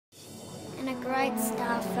a great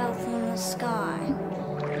star fell from the sky,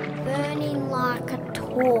 burning like a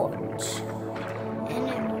torch, and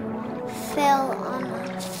it fell on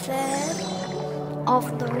a third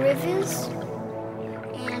of the rivers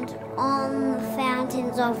and on the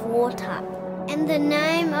fountains of water. And the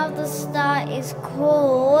name of the star is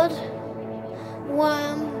called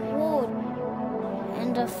WORMWOOD.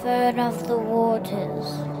 And a third of the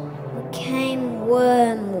waters became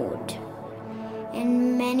wormwood,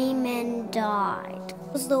 and many men died,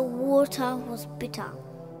 because the water was bitter.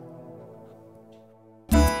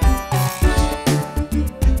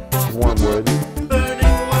 Wormwood.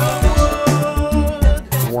 Burning wormwood.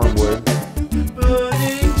 Wormwood.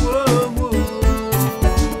 Burning wormwood.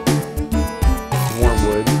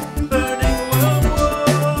 Wormwood. Burning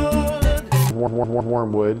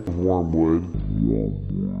wormwood. Wormwood.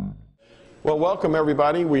 Well, welcome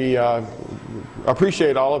everybody. We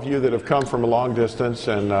appreciate all of you that have come from a long distance,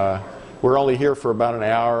 and we're only here for about an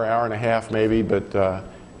hour, hour and a half maybe, but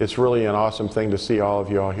it's really an awesome thing to see all of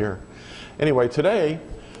you all here. Anyway, today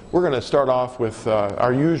we're going to start off with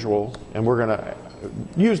our usual, and we're going to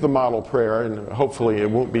use the model prayer, and hopefully it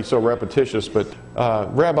won't be so repetitious, but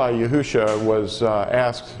Rabbi Yahusha was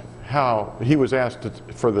asked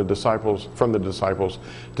from the disciples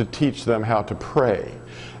to teach them how to pray.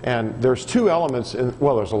 And there's two elements,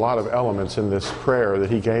 there's a lot of elements in this prayer that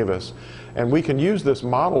he gave us. And we can use this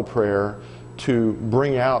model prayer to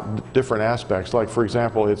bring out different aspects. Like, for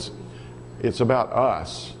example, it's about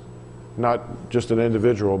us, not just an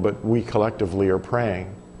individual, but we collectively are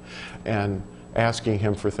praying and asking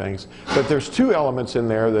him for things. But there's two elements in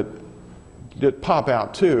there that pop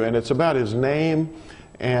out too, and it's about his name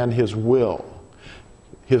and his will.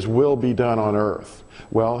 His will be done on earth.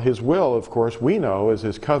 Well, his will, of course, we know is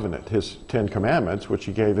his covenant, his 10 commandments, which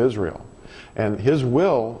he gave Israel. And his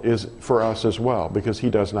will is for us as well, because he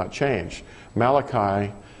does not change.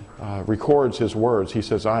 Malachi records his words. He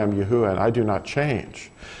says, I am Yahuwah, and I do not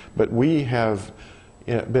change. But we have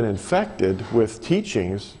been infected with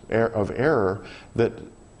teachings of error that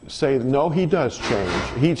say, no, he does change.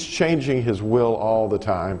 He's changing his will all the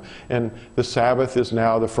time. And the Sabbath is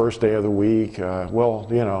now the first day of the week.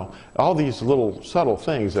 All these little subtle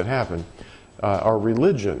things that happen are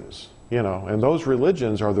religions, and those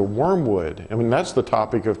religions are the wormwood. I mean, that's the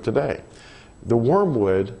topic of today. The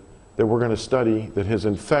wormwood that we're going to study that has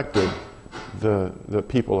infected the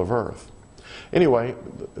people of earth. Anyway,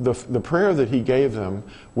 the prayer that he gave them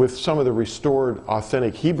with some of the restored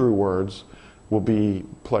authentic Hebrew words will be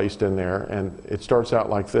placed in there, and it starts out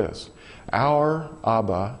like this. Our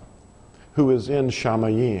Abba, who is in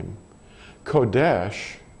Shamayim,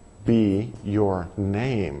 Kodesh be your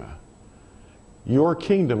name. Your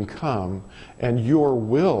kingdom come, and your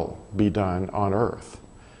will be done on earth,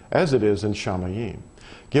 as it is in Shamayim.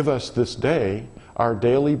 Give us this day our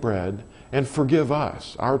daily bread, and forgive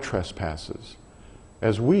us our trespasses,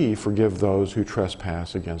 as we forgive those who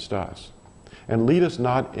trespass against us. And lead us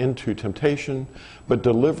not into temptation, but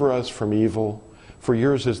deliver us from evil. For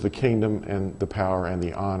yours is the kingdom and the power and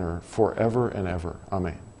the honor forever and ever.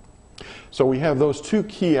 Amen. So we have those two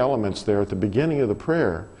key elements there at the beginning of the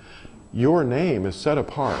prayer. Your name is set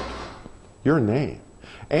apart. Your name.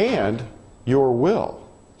 And your will.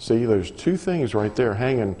 See, there's two things right there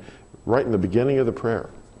hanging right in the beginning of the prayer.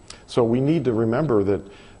 So we need to remember that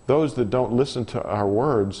those that don't listen to our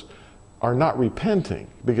words are not repenting,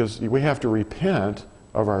 because we have to repent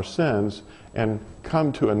of our sins and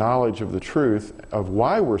come to a knowledge of the truth of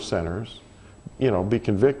why we're sinners, be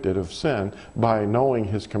convicted of sin by knowing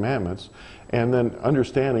his commandments, and then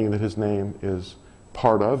understanding that his name is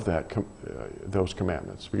part of those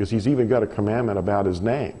commandments, because he's even got a commandment about his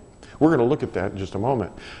name. We're going to look at that in just a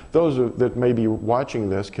moment. Those that may be watching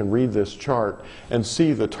this can read this chart and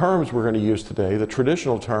see the terms we're going to use today. The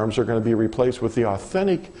traditional terms are going to be replaced with the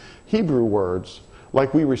authentic Hebrew words,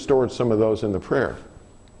 like we restored some of those in the prayer.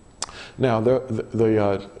 Now,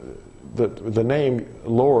 the name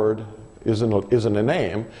Lord isn't a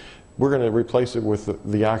name. We're going to replace it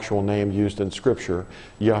with the actual name used in Scripture,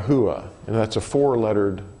 Yahuwah, and that's a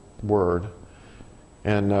 4-lettered word.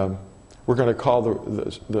 And we're going to call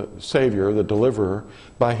the Savior, the Deliverer,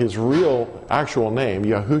 by his real, actual name,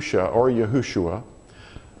 Yahusha or Yahushua.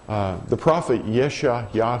 The prophet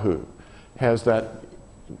Yeshayahu has that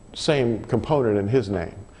same component in his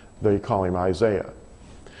name. They call him Isaiah.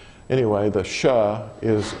 Anyway, the Shah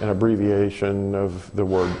is an abbreviation of the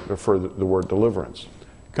word for the word deliverance.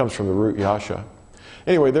 It comes from the root Yasha.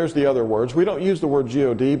 Anyway, there's the other words. We don't use the word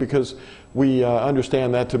God because we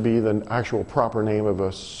understand that to be the actual proper name of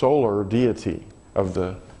a solar deity of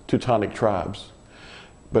the Teutonic tribes.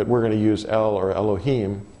 But we're going to use El or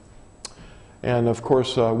Elohim. And of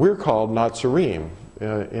course, we're called Nazarene.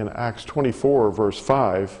 In Acts 24, verse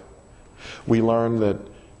 5, we learn that,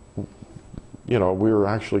 we were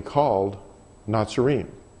actually called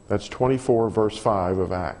Nazarene. That's 24, verse 5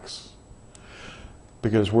 of Acts.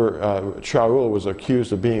 Because Shaul was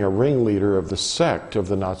accused of being a ringleader of the sect of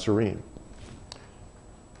the Nazarene.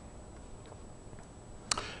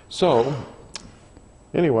 So,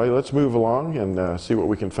 anyway, let's move along and see what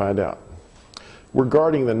we can find out.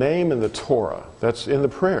 Regarding the name in the Torah, that's in the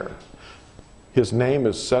prayer. His name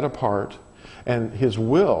is set apart, and his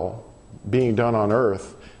will being done on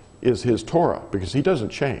earth is his Torah, because he doesn't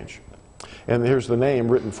change. And here's the name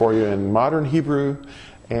written for you in modern Hebrew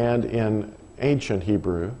and in ancient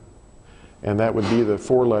Hebrew, and that would be the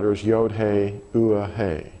 4 letters Yod, He, Ua,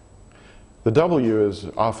 He. The W is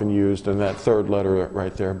often used in that 3rd letter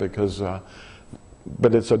right there because,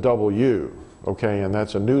 but it's a W, okay, and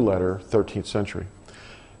that's a new letter, 13th century.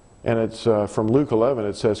 And it's from Luke 11,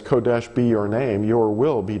 it says, Kodesh be your name, your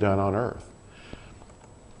will be done on earth.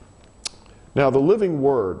 Now the living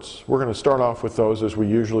words, we're going to start off with those as we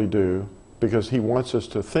usually do, because he wants us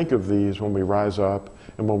to think of these when we rise up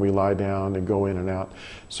and when we lie down and go in and out.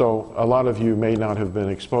 So a lot of you may not have been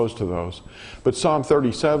exposed to those. But Psalm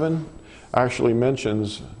 37 actually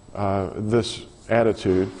mentions this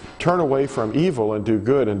attitude: turn away from evil and do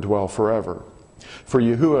good and dwell forever. For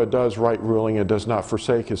Yahuwah does right ruling and does not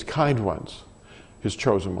forsake his kind ones, his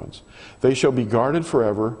chosen ones. They shall be guarded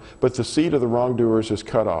forever, but the seed of the wrongdoers is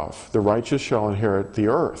cut off. The righteous shall inherit the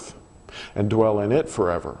earth and dwell in it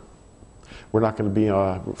forever. We're not going to be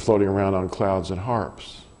floating around on clouds and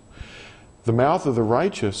harps. The mouth of the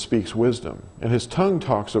righteous speaks wisdom, and his tongue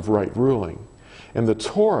talks of right ruling. And the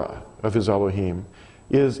Torah of his Elohim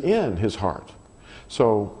is in his heart.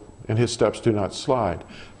 And his steps do not slide.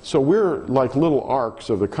 So we're like little arks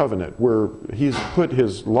of the covenant, where he's put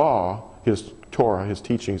his law, his Torah, his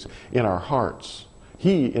teachings, in our hearts.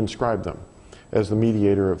 He inscribed them as the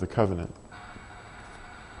mediator of the covenant.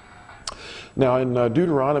 Now in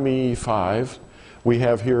Deuteronomy 5, we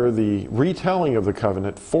have here the retelling of the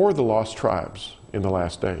covenant for the lost tribes in the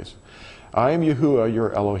last days. I am Yahuwah,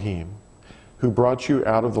 your Elohim, who brought you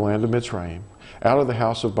out of the land of Mitzrayim, out of the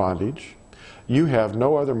house of bondage. You have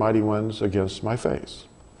no other mighty ones against my face.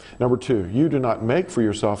 Number 2, you do not make for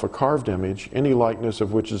yourself a carved image, any likeness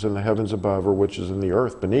of which is in the heavens above, or which is in the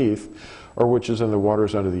earth beneath, or which is in the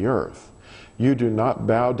waters under the earth. You do not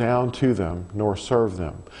bow down to them, nor serve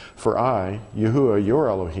them. For I, Yahuwah, your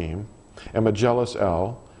Elohim, am a jealous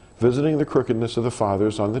El, visiting the crookedness of the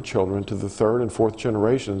fathers on the children to the 3rd and 4th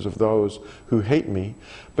generations of those who hate me,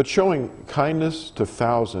 but showing kindness to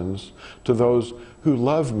thousands, to those who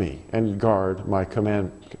love me and guard my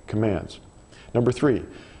commands. Number 3,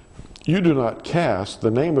 you do not cast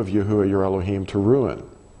the name of Yahuwah your Elohim to ruin.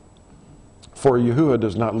 For Yahuwah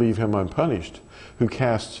does not leave him unpunished who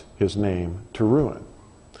casts his name to ruin.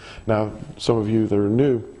 Now, some of you that are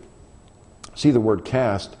new see the word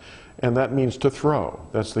cast, and that means to throw.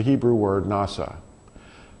 That's the Hebrew word nasa.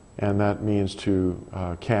 And that means to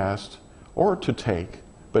cast or to take,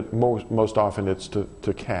 but most often it's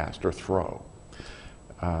to cast or throw.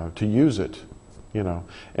 To use it. And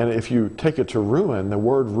if you take it to ruin, the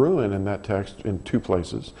word ruin in that text in 2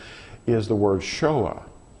 places is the word shoah,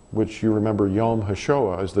 which you remember Yom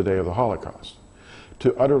HaShoah is the day of the Holocaust.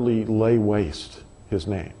 To utterly lay waste his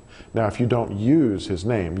name. Now if you don't use his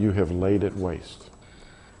name, you have laid it waste.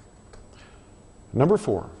 Number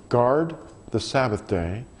 4, guard the Sabbath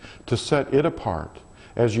day to set it apart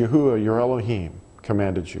as Yahuwah your Elohim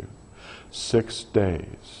commanded you. 6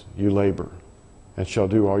 days you labor and shall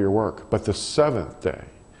do all your work. But the 7th day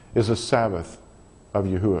is a Sabbath of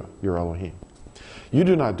Yahuwah, your Elohim. You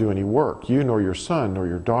do not do any work, you nor your son, nor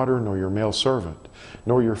your daughter, nor your male servant,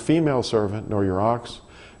 nor your female servant, nor your ox,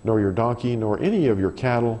 nor your donkey, nor any of your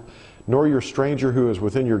cattle, nor your stranger who is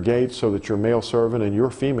within your gates, so that your male servant and your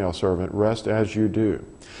female servant rest as you do.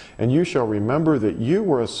 And you shall remember that you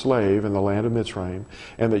were a slave in the land of Mitzrayim,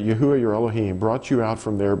 and that Yahuwah your Elohim brought you out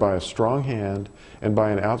from there by a strong hand and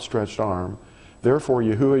by an outstretched arm. Therefore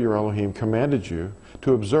Yahuwah your Elohim commanded you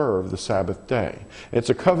to observe the Sabbath day. It's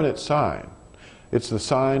a covenant sign. It's the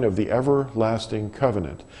sign of the everlasting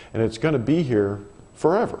covenant. And it's going to be here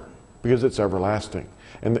forever because it's everlasting.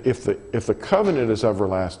 And if the covenant is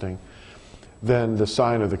everlasting, then the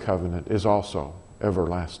sign of the covenant is also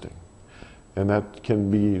everlasting. And that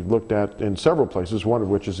can be looked at in several places, one of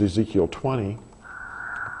which is Ezekiel 20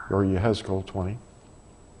 or Yehezkel 20.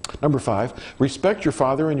 Number 5, respect your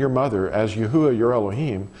father and your mother as Yahuwah your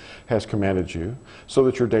Elohim has commanded you, so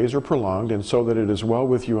that your days are prolonged and so that it is well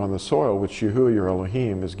with you on the soil which Yahuwah your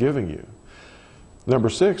Elohim is giving you. Number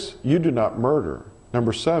 6, you do not murder.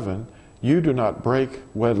 Number 7, you do not break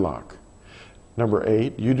wedlock. Number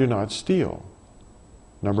 8, you do not steal.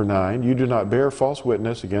 Number 9, you do not bear false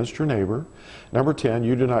witness against your neighbor. Number 10,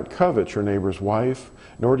 you do not covet your neighbor's wife,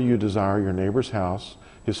 nor do you desire your neighbor's house,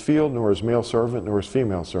 his field, nor his male servant, nor his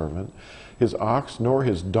female servant, his ox, nor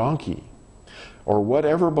his donkey, or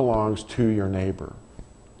whatever belongs to your neighbor.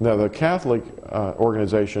 Now, the Catholic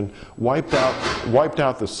organization wiped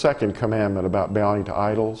out the second commandment about bowing to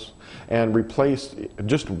idols and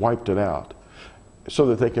just wiped it out so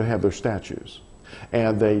that they could have their statues.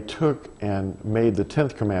 And they took and made the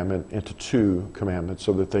 10th commandment into 2 commandments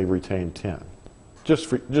so that they retained 10. Just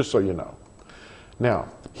so you know. Now,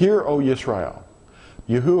 hear, O Yisrael,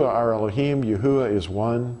 Yahuwah our Elohim, Yahuwah is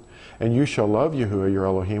one, and you shall love Yahuwah your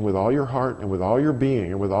Elohim with all your heart and with all your being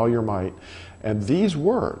and with all your might. And these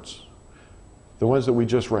words, the ones that we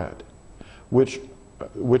just read, which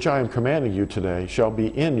I am commanding you today, shall be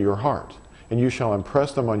in your heart, and you shall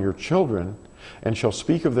impress them on your children, and shall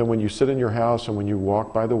speak of them when you sit in your house, and when you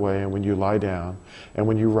walk by the way, and when you lie down, and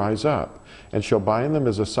when you rise up, and shall bind them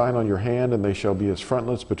as a sign on your hand, and they shall be as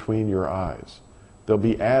frontlets between your eyes. They'll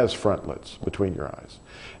be as frontlets between your eyes.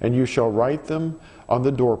 And you shall write them on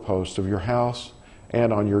the doorposts of your house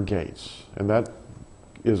and on your gates. And that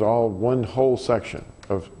is all one whole section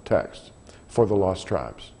of text for the lost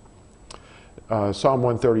tribes. Psalm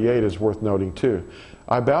 138 is worth noting too.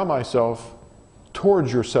 I bow myself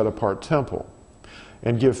towards your set-apart temple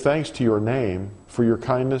and give thanks to your name for your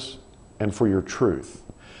kindness and for your truth.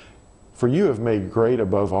 For you have made great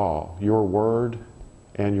above all your word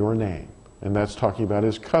and your name. And that's talking about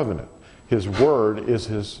his covenant. His word is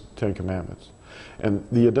his 10 commandments. And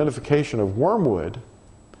the identification of wormwood,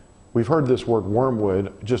 we've heard this word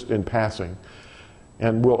wormwood just in passing,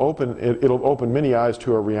 and it'll open many eyes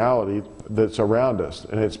to a reality that's around us.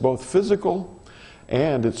 And it's both physical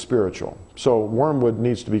and it's spiritual. So wormwood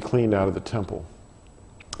needs to be cleaned out of the temple.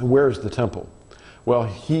 And where is the temple? Well,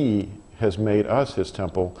 he has made us his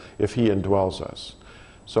temple if he indwells us.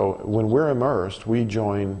 So when we're immersed, we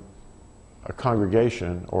join a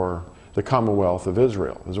congregation, or the Commonwealth of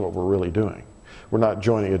Israel is what we're really doing. We're not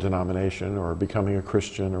joining a denomination or becoming a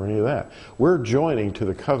Christian or any of that. We're joining to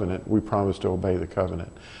the covenant. We promised to obey the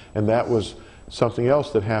covenant. And that was something else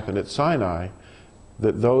that happened at Sinai,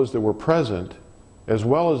 that those that were present, as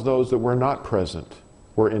well as those that were not present,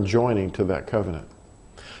 were enjoining to that covenant.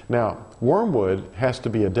 Now, wormwood has to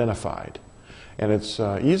be identified. And it's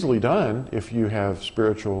easily done if you have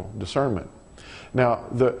spiritual discernment. Now,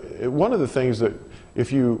 one of the things that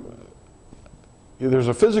there's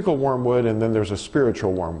a physical wormwood and then there's a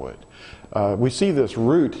spiritual wormwood. We see this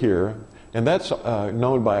root here, and that's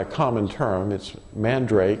known by a common term. It's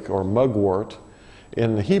mandrake or mugwort.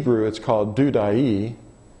 In the Hebrew, it's called dudai,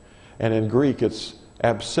 and in Greek, it's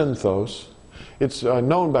absinthos. It's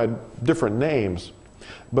known by different names,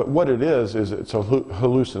 but what it is it's a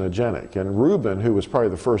hallucinogenic. And Reuben, who was probably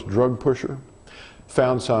the first drug pusher,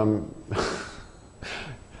 found some.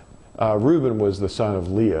 Reuben was the son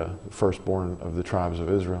of Leah, the firstborn of the tribes of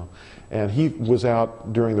Israel. And he was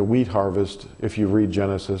out during the wheat harvest, if you read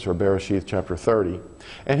Genesis or Bereshith chapter 30,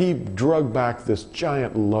 and he drug back this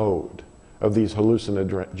giant load of these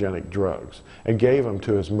hallucinogenic drugs and gave them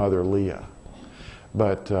to his mother Leah,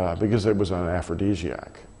 but because it was an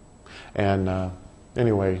aphrodisiac. And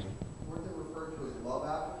anyway, weren't they referred to as love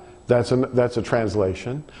apples? that's a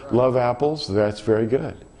translation. Right. Love apples, that's very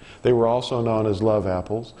good. They were also known as love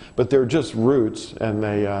apples, but they're just roots, and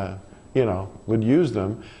they, would use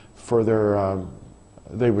them for their.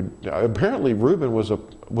 Apparently, Reuben was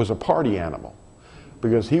a party animal,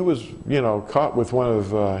 because he was, caught with one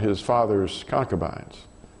of his father's concubines,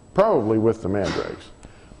 probably with the mandrakes.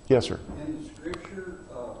 Yes, sir. In the scripture,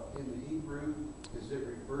 in the Hebrew, is it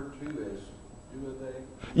referred to as duaday?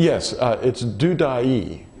 Yes, it's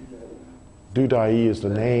dudai. Dudai is the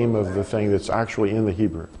name of the thing that's actually in the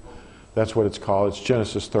Hebrew. That's what it's called. It's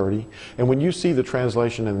Genesis 30. And when you see the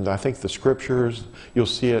translation in, I think, the scriptures, you'll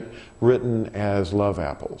see it written as love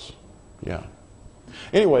apples. Yeah.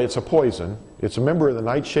 Anyway, it's a poison. It's a member of the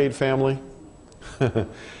nightshade family.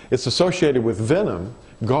 It's associated with venom,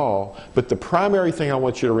 gall, but the primary thing I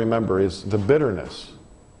want you to remember is the bitterness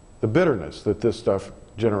that this stuff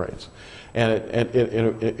generates. And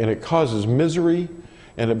it causes misery,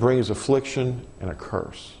 and it brings affliction and a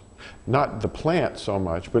curse. Not the plant so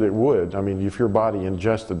much, but it would. I mean, if your body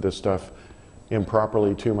ingested this stuff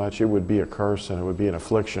improperly too much, it would be a curse and it would be an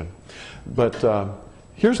affliction. But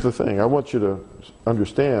here's the thing I want you to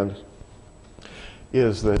understand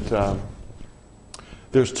is that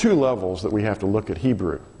there's 2 levels that we have to look at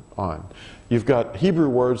Hebrew on. you've got Hebrew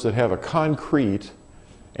words that have a concrete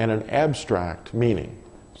and an abstract meaning.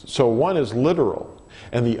 So one is literal,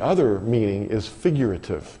 and the other meaning is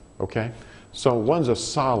figurative, okay? So one's a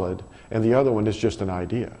solid, and the other one is just an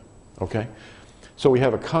idea, okay? So we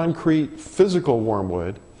have a concrete, physical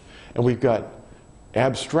wormwood, and we've got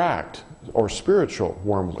abstract or spiritual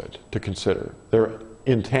wormwood to consider. They're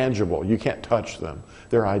intangible. You can't touch them.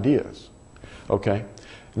 They're ideas, okay?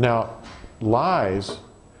 Now, lies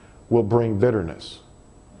will bring bitterness.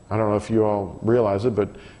 I don't know if you all realize it, but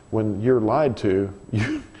when you're lied to,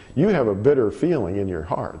 you have a bitter feeling in your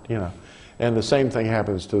heart, you know. And the same thing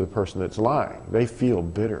happens to the person that's lying. They feel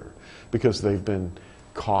bitter because they've been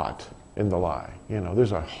caught in the lie. You know,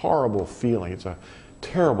 there's a horrible feeling. It's a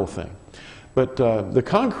terrible thing. But the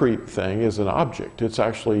concrete thing is an object. It's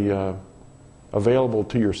actually available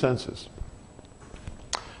to your senses.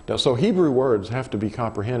 Now, so Hebrew words have to be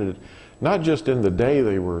comprehended, not just in the day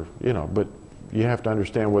they were, you know, but you have to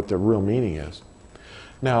understand what their real meaning is.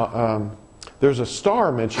 Now, there's a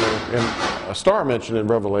star mentioned in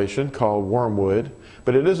Revelation called wormwood,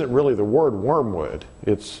 but it isn't really the word wormwood.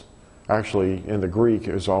 It's actually, in the Greek,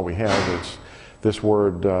 is all we have. It's this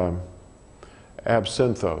word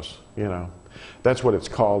absinthos, you know. That's what it's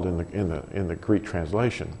called in the Greek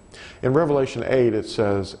translation. In Revelation 8, it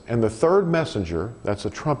says, "And the third messenger," that's a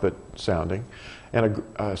trumpet sounding,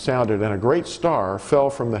 sounded, "and a great star fell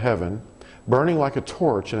from the heaven, burning like a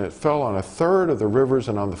torch, and it fell on a third of the rivers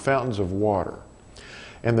and on the fountains of water.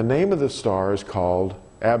 And the name of the star is called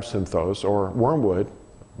absinthos," or wormwood,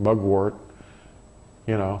 mugwort,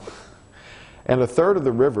 you know. "And a third of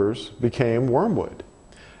the rivers became wormwood.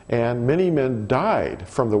 And many men died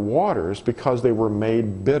from the waters because they were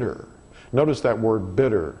made bitter." Notice that word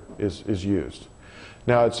bitter is used.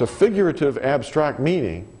 Now, it's a figurative, abstract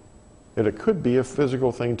meaning, and it could be a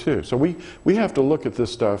physical thing too. So we have to look at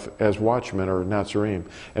this stuff as watchmen or Nazarene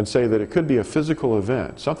and say that it could be a physical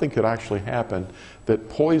event. Something could actually happen that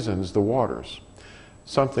poisons the waters.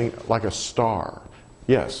 Something like a star.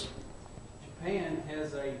 Yes? Japan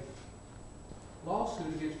has a lawsuit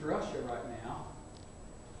against Russia right now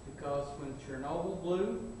because when Chernobyl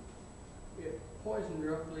blew, it poisoned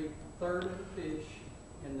roughly a third of the fish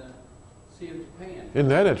in the Sea of Japan. Isn't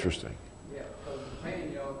that interesting? Yeah, because Japan,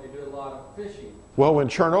 you know, they do a lot of fishing. Well, when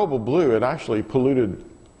Chernobyl blew, it actually polluted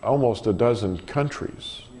almost a dozen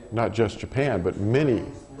countries. Yeah. Not just Japan, but many.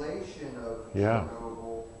 Translation of Yeah.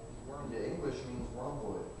 Chernobyl into English means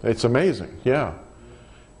wormwood. It's amazing, yeah.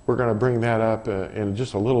 We're going to bring that up in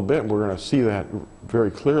just a little bit. We're going to see that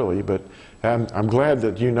very clearly, but I'm glad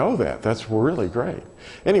that you know that. That's really great.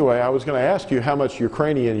 Anyway, I was going to ask you how much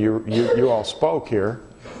Ukrainian you all spoke here.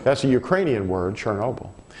 That's a Ukrainian word, Chernobyl.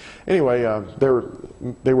 Anyway,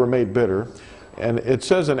 they were made bitter. And it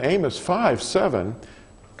says in Amos 5:7,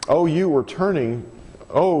 "O you who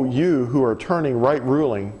are turning right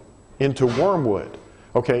ruling into wormwood."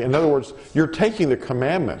 Okay, in other words, you're taking the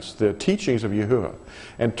commandments, the teachings of Yahuwah,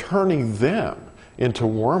 and turning them into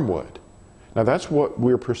wormwood. Now that's what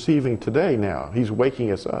we're perceiving today now. He's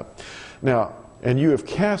waking us up. Now, "and you have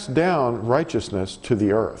cast down righteousness to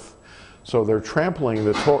the earth." So they're trampling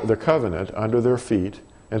the covenant under their feet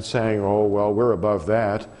and saying, "Oh, well, we're above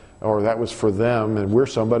that," or "that was for them and we're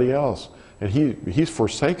somebody else." And he's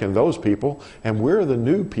forsaken those people and we're the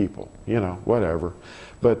new people, you know, whatever.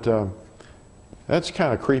 But that's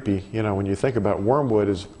kind of creepy, you know, when you think about wormwood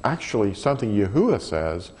is actually something Yahuwah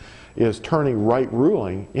says is turning right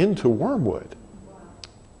ruling into wormwood.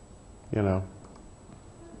 You know.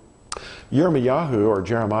 Yirmiyahu, or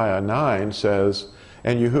Jeremiah 9 says,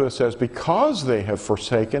 and Yahuwah says, "Because they have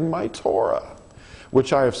forsaken my Torah,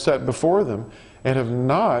 which I have set before them, and have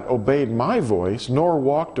not obeyed my voice, nor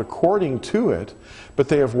walked according to it, but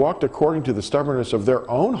they have walked according to the stubbornness of their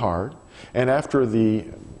own heart, and after the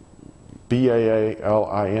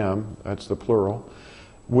Baalim, that's the plural,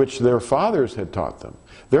 which their fathers had taught them.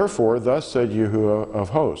 Therefore, thus said Yahuwah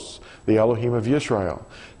of hosts, the Elohim of Yisrael,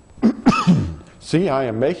 see, I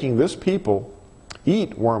am making this people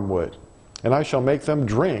eat wormwood, and I shall make them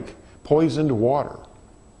drink poisoned water."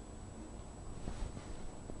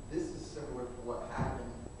 This is similar to what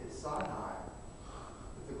happened at Sinai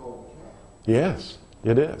with the golden calf. Yes,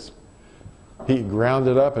 it is. He ground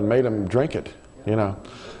it up and made them drink it, you know.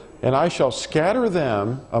 "And I shall scatter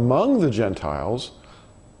them among the Gentiles,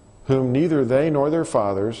 whom neither they nor their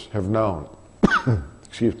fathers have known."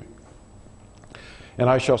 Excuse me. "And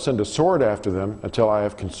I shall send a sword after them until I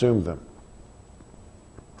have consumed them."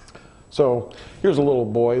 So here's a little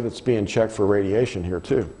boy that's being checked for radiation here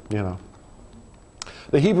too, you know.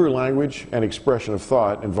 The Hebrew language and expression of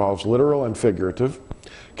thought involves literal and figurative.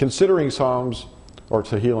 Considering Psalms or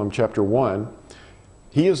Tehillim chapter 1,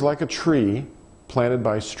 he is like a tree planted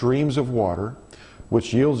by streams of water,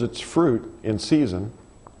 which yields its fruit in season,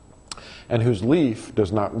 and whose leaf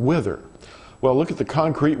does not wither. Well, look at the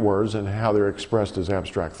concrete words and how they're expressed as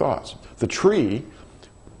abstract thoughts. The tree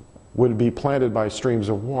would be planted by streams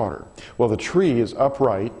of water. Well, the tree is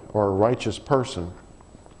upright, or a righteous person.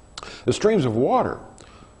 The streams of water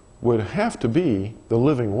would have to be the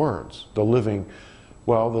living words. The living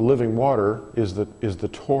water is the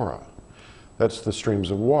Torah. That's the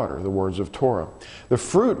streams of water, the words of Torah. The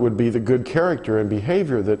fruit would be the good character and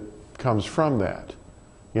behavior that comes from that,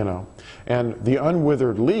 you know. And the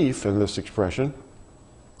unwithered leaf in this expression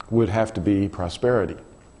would have to be prosperity.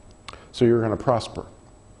 So you're going to prosper.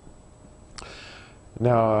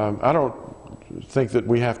 Now, I don't think that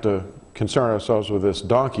we have to concern ourselves with this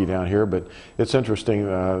donkey down here, but it's interesting.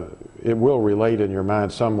 It will relate in your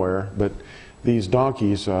mind somewhere, but these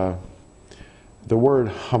donkeys, the word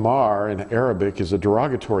hamar in Arabic is a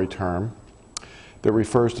derogatory term that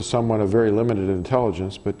refers to someone of very limited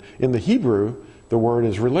intelligence, but in the Hebrew, the word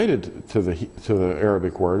is related to the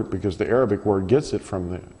Arabic word, because the Arabic word gets it from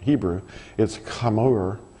the Hebrew. It's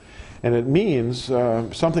hamor, and it means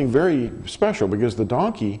something very special, because the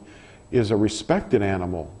donkey is a respected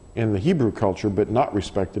animal in the Hebrew culture, but not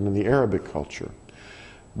respected in the Arabic culture.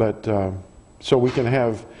 But so we can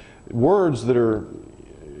have words that are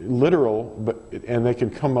literal, and they can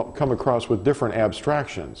come across with different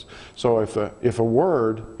abstractions. So if a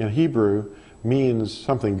word in Hebrew means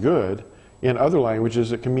something good, in other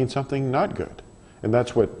languages it can mean something not good, and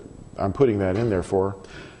that's what I'm putting that in there for.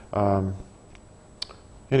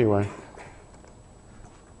 Anyway,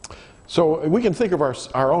 so we can think of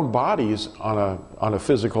our own bodies on a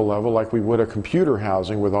physical level like we would a computer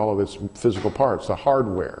housing with all of its physical parts, the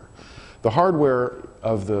hardware. The hardware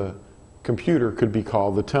of the computer could be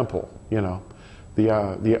called the temple, you know,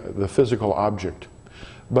 the physical object.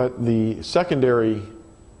 But the secondary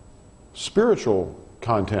spiritual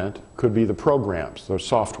content could be the programs, the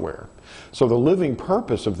software. So the living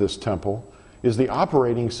purpose of this temple is the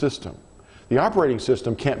operating system. The operating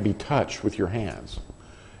system can't be touched with your hands.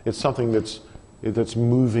 It's something that's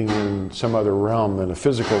moving in some other realm than a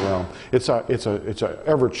physical realm. It's a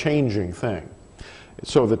ever-changing thing.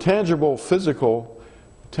 So the tangible physical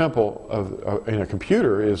temple in a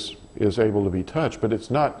computer is able to be touched, but it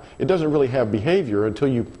doesn't really have behavior until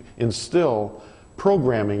you instill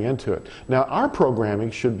programming into it. Now, our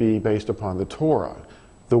programming should be based upon the Torah,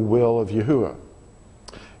 the will of Yahuwah.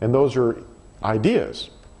 And those are ideas.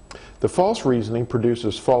 The false reasoning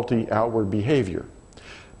produces faulty outward behavior.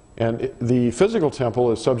 And the physical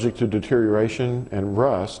temple is subject to deterioration and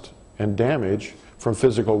rust and damage from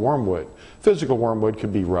physical wormwood. Physical wormwood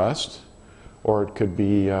could be rust, or it could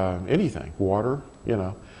be anything, water, you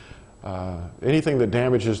know, anything that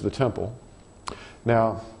damages the temple.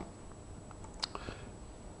 Now,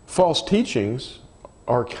 false teachings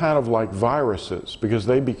are kind of like viruses, because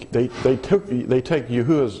they take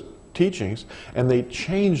Yahuwah's teachings and they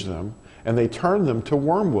change them and they turn them to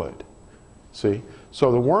wormwood. See?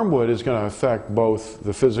 So the wormwood is going to affect both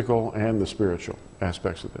the physical and the spiritual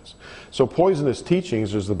aspects of this. So poisonous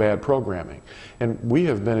teachings is the bad programming. And we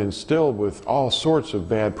have been instilled with all sorts of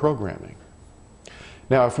bad programming.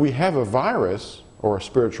 Now, if we have a virus or a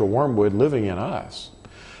spiritual wormwood living in us,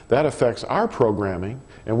 that affects our programming,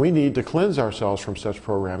 and we need to cleanse ourselves from such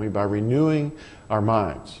programming by renewing our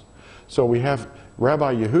minds. So we have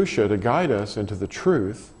Rabbi Yahusha to guide us into the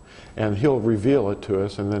truth, and he'll reveal it to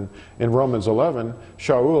us. And then in Romans 11,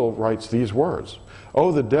 Shaul writes these words: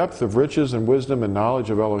 "Oh, the depth of riches and wisdom and knowledge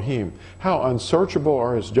of Elohim! How unsearchable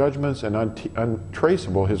are his judgments and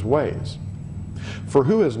untraceable his ways! For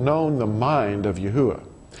who has known the mind of Yahuwah?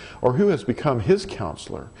 Or who has become his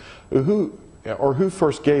counselor? Or who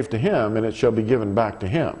first gave to him, and it shall be given back to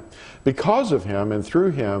him? Because of him, and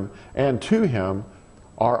through him, and to him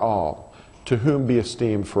are all, to whom be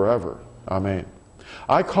esteemed forever. Amen.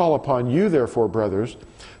 I call upon you, therefore, brothers,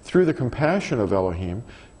 through the compassion of Elohim,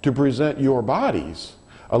 to present your bodies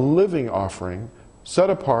a living offering, set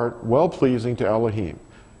apart, well-pleasing to Elohim,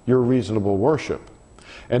 your reasonable worship.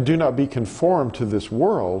 And do not be conformed to this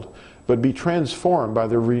world, but be transformed by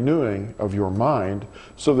the renewing of your mind,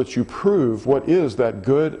 so that you prove what is that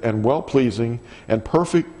good and well-pleasing and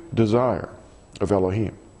perfect desire of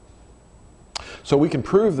Elohim." So we can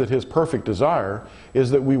prove that his perfect desire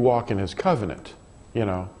is that we walk in his covenant, you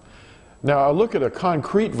know. Now, a look at a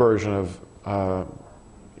concrete version of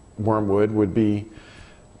wormwood would be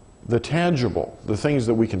the tangible, the things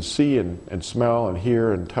that we can see and smell and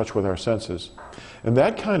hear and touch with our senses. And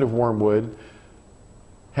that kind of wormwood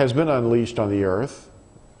has been unleashed on the earth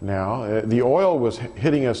now. The oil was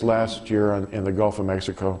hitting us last year in the Gulf of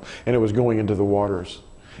Mexico, and it was going into the waters.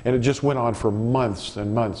 And it just went on for months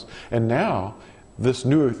and months. And now, this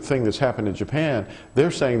new thing that's happened in Japan,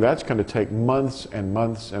 they're saying that's going to take months and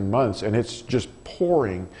months and months, and it's just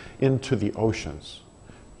pouring into the oceans,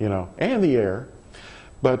 you know, and the air.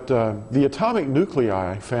 But the atomic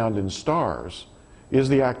nuclei found in stars is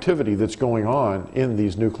the activity that's going on in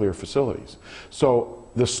these nuclear facilities. So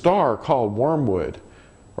the star called wormwood,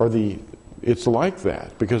 it's like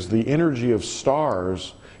that, because the energy of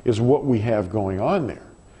stars is what we have going on there,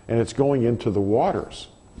 and it's going into the waters.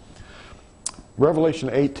 Revelation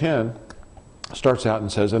 8:10 starts out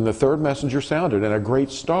and says, "And the third messenger sounded, and a great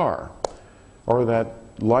star," or that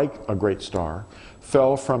like a great star,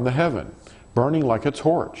 "fell from the heaven, burning like a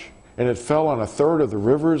torch. And it fell on a third of the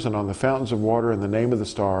rivers and on the fountains of water, and the name of the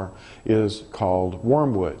star is called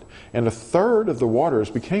Wormwood. And a third of the waters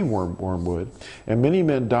became wormwood, and many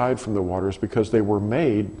men died from the waters because they were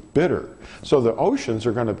made bitter." So the oceans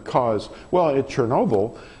are going to cause, well, at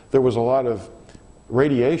Chernobyl, there was a lot of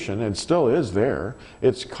radiation, and still is there.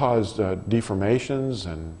 It's caused deformations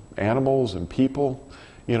and animals and people,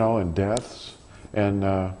 you know, and deaths.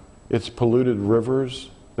 And it's polluted rivers.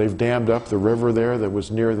 They've dammed up the river there that was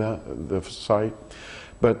near the site.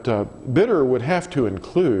 But bitter would have to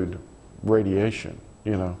include radiation,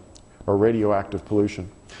 you know, or radioactive pollution.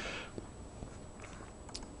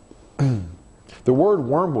 The word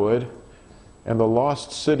wormwood and the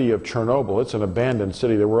lost city of Chernobyl, it's an abandoned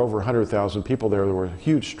city. There were over 100,000 people there. There were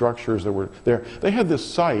huge structures that were there. They had this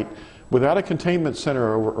site without a containment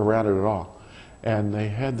center around it at all. And they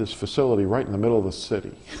had this facility right in the middle of the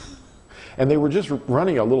city. And they were just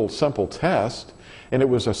running a little simple test, and it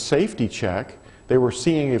was a safety check. They were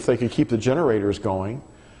seeing if they could keep the generators going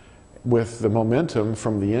with the momentum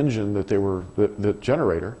from the engine that they were, the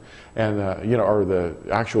generator, and you know, or the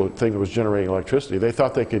actual thing that was generating electricity. They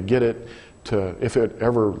thought they could get it to, if it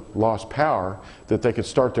ever lost power, that they could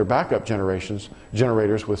start their backup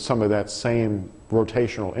generators with some of that same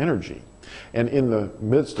rotational energy. And in the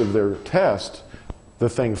midst of their test, the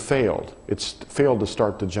thing failed. It failed to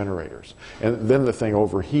start the generators. And then the thing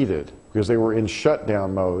overheated because they were in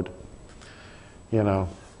shutdown mode, you know.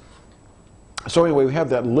 So anyway, we have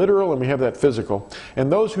that literal and we have that physical.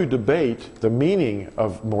 And those who debate the meaning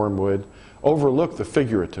of wormwood overlook the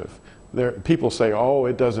figurative. People say, oh,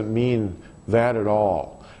 it doesn't mean that at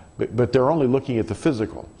all. But they're only looking at the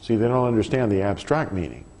physical. See, they don't understand the abstract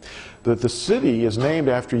meaning. That the city is named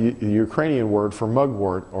after the Ukrainian word for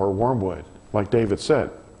mugwort or wormwood, like David said.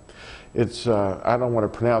 It's, I don't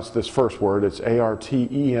want to pronounce this first word, it's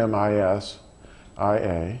Artemisia,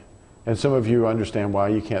 and some of you understand why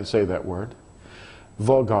you can't say that word.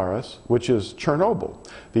 Vulgaris, which is Chernobyl.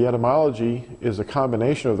 The etymology is a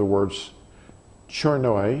combination of the words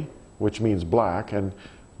chernoi, which means black, and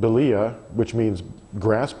belia, which means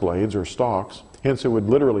grass blades or stalks. Hence it would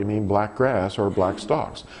literally mean black grass or black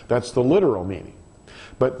stalks. That's the literal meaning.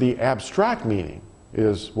 But the abstract meaning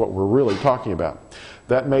is what we're really talking about.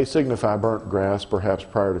 That may signify burnt grass, perhaps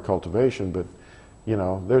prior to cultivation, but you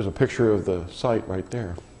know, there's a picture of the site right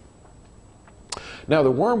there. Now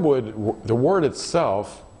the wormwood, the word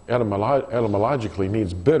itself, etymologically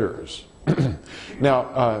means bitters.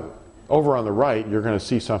 Now, over on the right, you're going to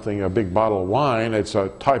see something, a big bottle of wine. It's a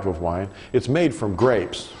type of wine. It's made from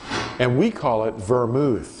grapes, and we call it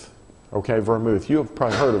vermouth. Okay, vermouth. You've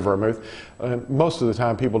probably heard of vermouth. Most of the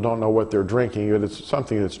time, people don't know what they're drinking, but it's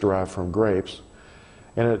something that's derived from grapes,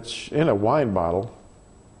 and it's in a wine bottle.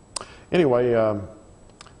 Anyway,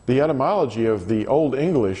 the etymology of the Old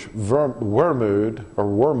English wormwood or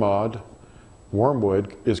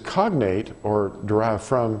wormwood is cognate or derived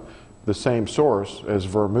from the same source as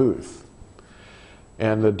vermouth.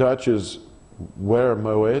 And the Dutch is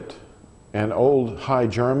wermoed, and Old High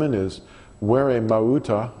German is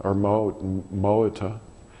weremauta or moeta,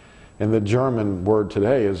 and the German word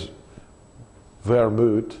today is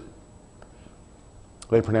vermouth.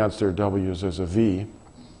 They pronounce their W's as a V.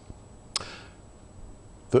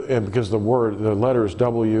 And because the letters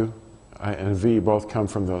W and V both come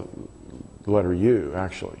from the letter U,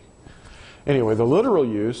 actually. Anyway, the literal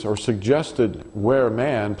use, or suggested were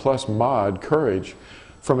man plus mod, courage,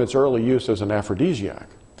 from its early use as an aphrodisiac.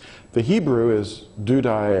 The Hebrew is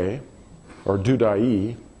dudae, or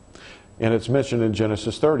dudai, and it's mentioned in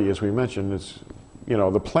Genesis 30, as we mentioned. It's, you know,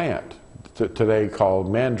 the plant today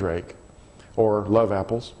called mandrake, or love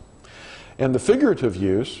apples. And the figurative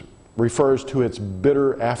use refers to its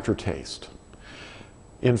bitter aftertaste.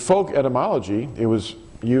 In folk etymology, it was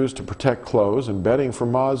used to protect clothes and bedding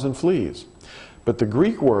from moths and fleas. But the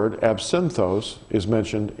Greek word absinthos is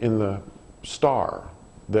mentioned in the star,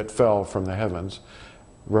 that fell from the heavens.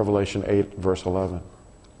 Revelation 8, verse 11.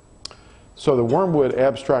 So the wormwood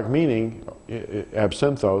abstract meaning,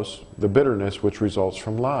 absinthos, the bitterness which results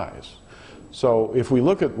from lies. So if we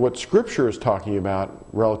look at what Scripture is talking about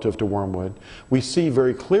relative to wormwood, we see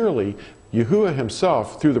very clearly Yahuwah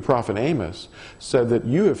himself, through the prophet Amos, said that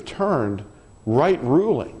you have turned right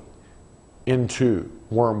ruling into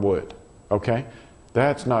wormwood. Okay?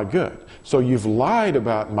 That's not good. So you've lied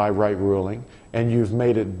about my right ruling and you've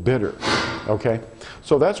made it bitter. Okay?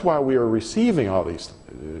 So that's why we are receiving all these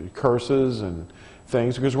curses and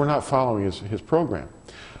things, because we're not following his program.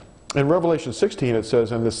 In Revelation 16 it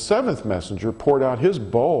says, and the seventh messenger poured out his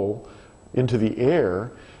bowl into the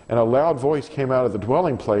air, and a loud voice came out of the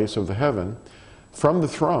dwelling place of the heaven from the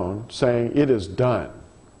throne, saying, it is done.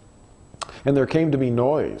 And there came to be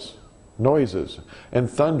noises, and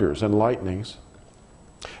thunders, and lightnings.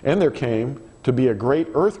 And there came to be a great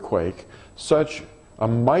earthquake, such a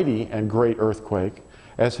mighty and great earthquake,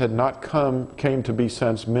 as had not came to be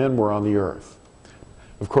since men were on the earth.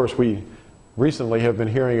 Of course, we recently have been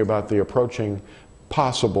hearing about the approaching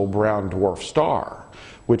possible brown dwarf star,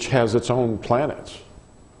 which has its own planets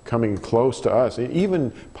coming close to us,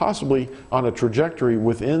 even possibly on a trajectory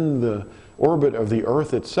within the orbit of the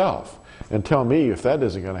Earth itself. And tell me if that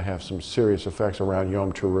isn't going to have some serious effects around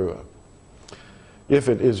Yom Teruah, if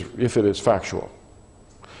it is factual.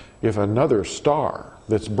 If another star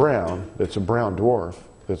that's a brown dwarf,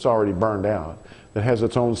 that's already burned out, that has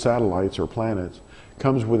its own satellites or planets,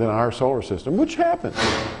 comes within our solar system, which happens.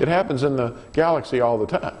 It happens in the galaxy all the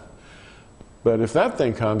time. But if that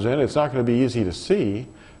thing comes in, it's not going to be easy to see,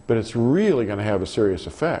 but it's really going to have a serious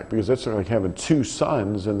effect, because it's like having two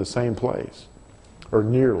suns in the same place, or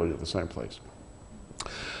nearly the same place.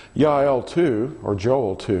 Yael 2, or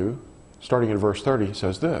Joel 2, starting in verse 30,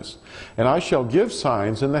 says this, and I shall give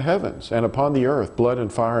signs in the heavens, and upon the earth blood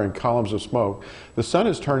and fire and columns of smoke. The sun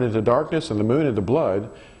is turned into darkness and the moon into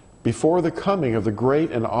blood, before the coming of the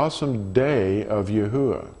great and awesome day of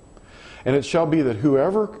Yahuwah. And it shall be that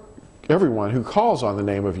everyone who calls on the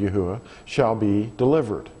name of Yahuwah shall be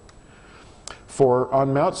delivered. For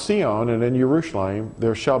on Mount Sion and in Jerusalem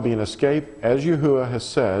there shall be an escape, as Yahuwah has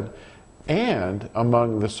said, and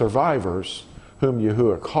among the survivors whom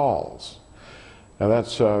Yahuwah calls. Now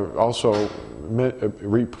that's also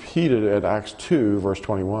repeated at Acts 2, verse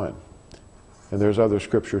 21. And there's other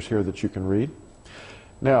scriptures here that you can read.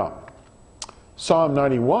 Now, Psalm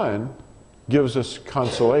 91 gives us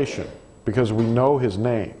consolation because we know his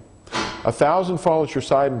name. 1,000 fall at your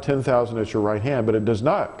side and 10,000 at your right hand, but it does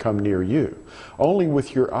not come near you. Only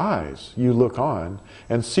with your eyes you look on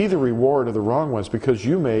and see the reward of the wrong ones, because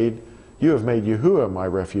you have made Yahuwah my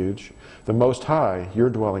refuge, the Most High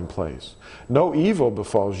your dwelling place. No evil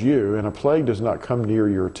befalls you, and a plague does not come near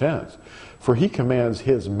your tent. For he commands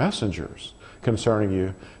his messengers concerning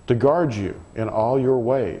you to guard you in all your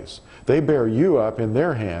ways. They bear you up in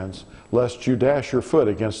their hands, lest you dash your foot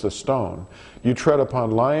against a stone. You tread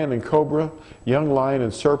upon lion and cobra, young lion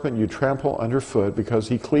and serpent you trample underfoot, because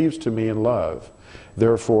he cleaves to me in love.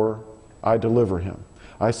 Therefore I deliver him.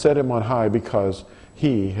 I set him on high, because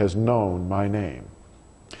he has known my name.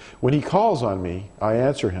 When he calls on me, I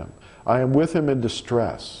answer him. I am with him in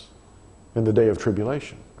distress, in the day of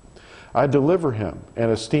tribulation. I deliver him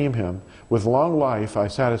and esteem him. With long life I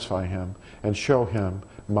satisfy him and show him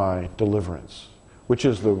my deliverance, which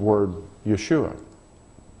is the word Yeshua.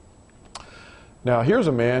 Now here's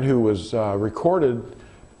a man who was recorded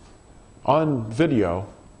on video,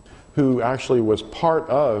 who actually was part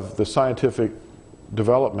of the scientific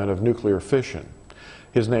development of nuclear fission.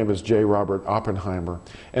 His name is J. Robert Oppenheimer.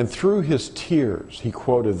 And through his tears, he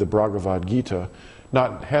quoted the Bhagavad Gita,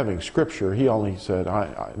 not having scripture. He only said,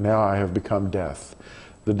 now I have become death,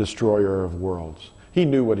 the destroyer of worlds. He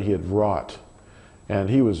knew what he had wrought. And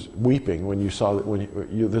he was weeping when you saw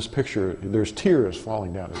this picture. There's tears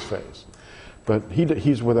falling down his face. But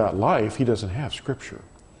he's without life. He doesn't have scripture.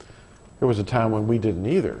 There was a time when we didn't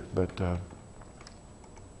either. But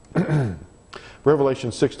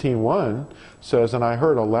Revelation 16:1 says, and I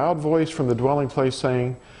heard a loud voice from the dwelling place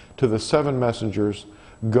saying to the seven messengers,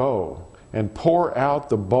 go and pour out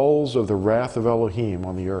the bowls of the wrath of Elohim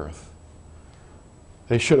on the earth.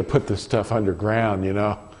 They should have put this stuff underground, you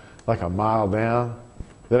know, like a mile down.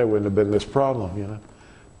 Then it wouldn't have been this problem, you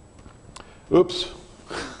know. Oops.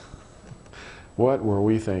 What were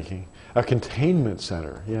we thinking? A containment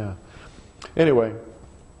center, yeah. Anyway,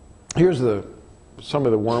 here's some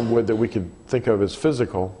of the wormwood that we could think of as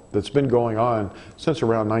physical that's been going on since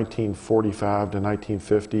around 1945 to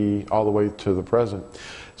 1950, all the way to the present.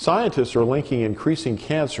 Scientists are linking increasing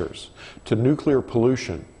cancers to nuclear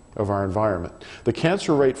pollution of our environment. The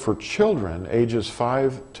cancer rate for children ages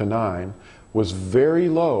 5 to 9 was very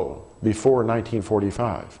low before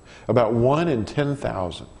 1945, about 1 in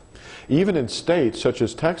 10,000. Even in states such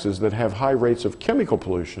as Texas that have high rates of chemical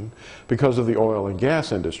pollution because of the oil and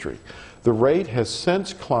gas industry, the rate has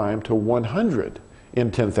since climbed to 100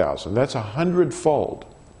 in 10,000. That's 100-fold.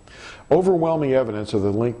 Overwhelming evidence of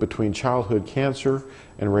the link between childhood cancer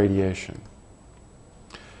and radiation.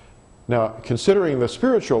 Now, considering the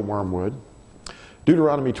spiritual wormwood,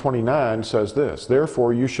 Deuteronomy 29 says this,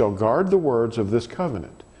 "Therefore you shall guard the words of this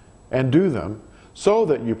covenant, and do them, so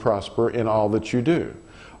that you prosper in all that you do.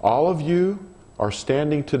 All of you are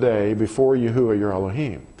standing today before Yahuwah your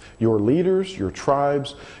Elohim, your leaders, your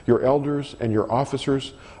tribes, your elders, and your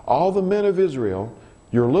officers, all the men of Israel,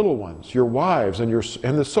 your little ones, your wives, and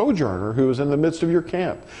the sojourner who is in the midst of your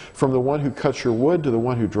camp, from the one who cuts your wood to the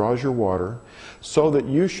one who draws your water, so that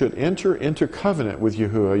you should enter into covenant with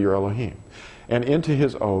Yahuwah your Elohim, and into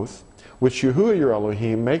his oath, which Yahuwah your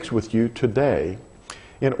Elohim makes with you today,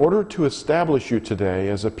 in order to establish you today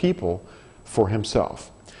as a people for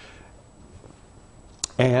himself.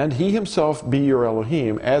 And he himself be your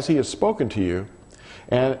Elohim, as he has spoken to you,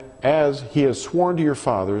 and as he has sworn to your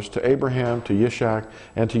fathers, to Abraham, to Yishak,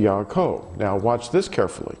 and to Yaakov." Now watch this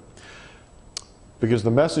carefully, because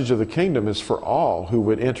the message of the kingdom is for all who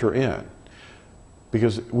would enter in.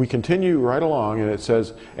 Because we continue right along and it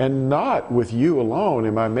says, "And not with you alone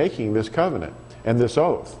am I making this covenant and this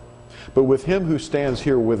oath, but with him who stands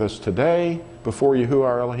here with us today before Yahuwah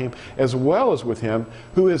our Elohim, as well as with him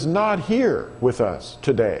who is not here with us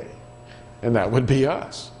today." And that would be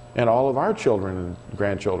us and all of our children and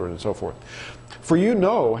grandchildren and so forth. "For you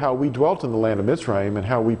know how we dwelt in the land of Mitzrayim, and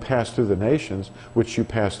how we passed through the nations which you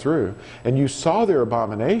passed through, and you saw their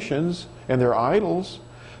abominations and their idols,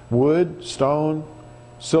 wood, stone,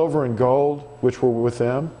 silver, and gold, which were with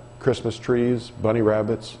them, Christmas trees, bunny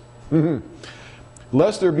rabbits.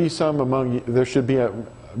 Lest there be some among you, there should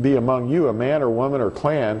be among you a man or woman or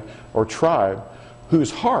clan or tribe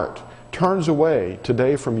whose heart turns away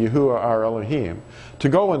today from Yahuwah our Elohim to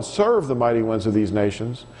go and serve the mighty ones of these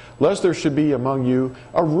nations, lest there should be among you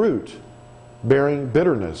a root bearing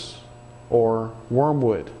bitterness or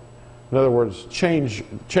wormwood." In other words,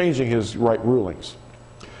 changing his right rulings.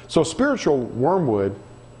 So spiritual wormwood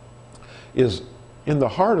is in the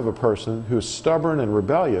heart of a person who is stubborn and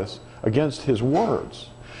rebellious against his words.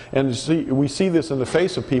 And we see this in the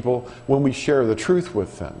face of people when we share the truth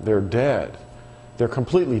with them. They're dead. They're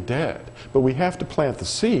completely dead. But we have to plant the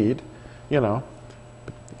seed, you know.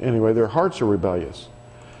 Anyway, their hearts are rebellious.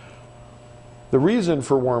 The reason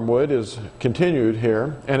for wormwood is continued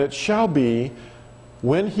here, "And it shall be,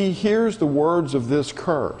 when he hears the words of this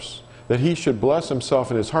curse, that he should bless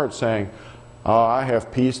himself in his heart, saying, 'I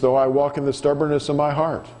have peace, though I walk in the stubbornness of my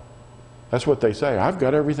heart.'" That's what they say. I've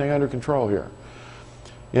got everything under control here.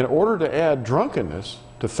 In order to add drunkenness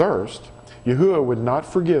to thirst, Yahuwah would not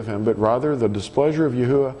forgive him, but rather the displeasure of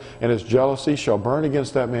Yahuwah and his jealousy shall burn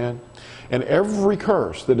against that man, and every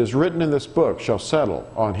curse that is written in this book shall settle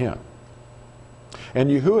on him. And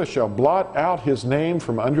Yahuwah shall blot out his name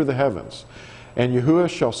from under the heavens, and Yahuwah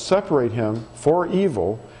shall separate him for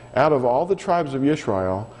evil out of all the tribes of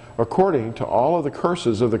Israel, according to all of the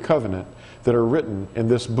curses of the covenant that are written in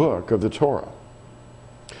this book of the Torah.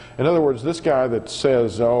 In other words, this guy that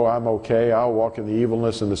says, "Oh, I'm okay, I'll walk in the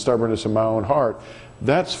evilness and the stubbornness of my own heart,"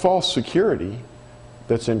 that's false security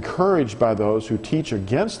that's encouraged by those who teach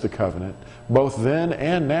against the covenant, both then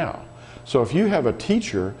and now. So if you have a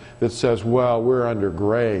teacher that says, "Well, we're under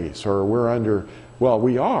grace," or "We're under," well,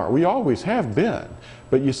 we are. We always have been.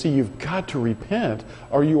 But you see, you've got to repent,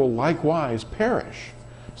 or you will likewise perish.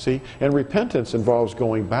 See? And repentance involves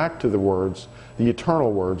going back to the words, the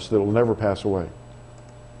eternal words that will never pass away.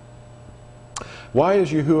 Why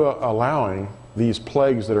is Yahuwah allowing these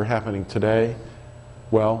plagues that are happening today?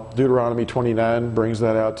 Well, Deuteronomy 29 brings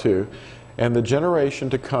that out too. "And the generation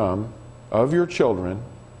to come of your children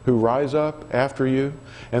who rise up after you,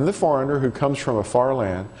 and the foreigner who comes from a far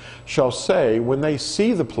land, shall say, when they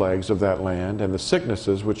see the plagues of that land and the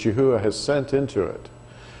sicknesses which Yahuwah has sent into it,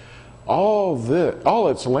 all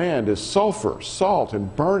its land is sulfur, salt,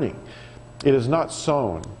 and burning. It is not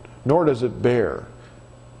sown, nor does it bear,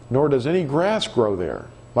 nor does any grass grow there,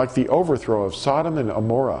 like the overthrow of Sodom and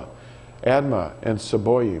Amorah, Admah and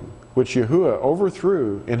Seboim, which Yahuwah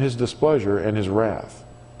overthrew in his displeasure and his wrath.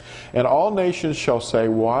 And all nations shall say,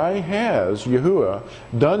 why has Yahuwah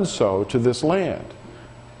done so to this land?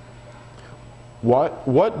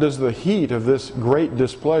 What does the heat of this great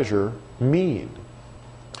displeasure mean?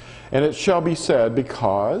 And it shall be said,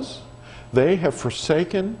 because they have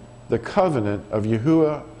forsaken the covenant of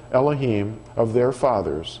Yahuwah Elohim of their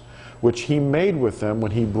fathers, which he made with them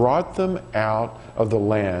when he brought them out of the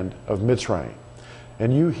land of Mitzrayim.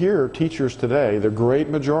 And you hear teachers today, the great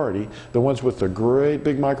majority, the ones with the great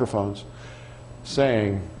big microphones,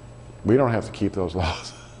 saying, we don't have to keep those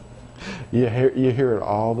laws. You hear it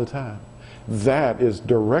all the time. That is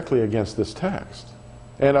directly against this text.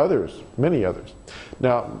 And others, many others.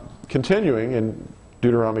 Now, continuing in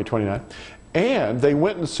Deuteronomy 29, and they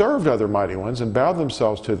went and served other mighty ones and bowed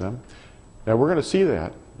themselves to them. Now, we're going to see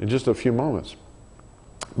that in just a few moments.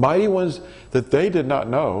 Mighty ones that they did not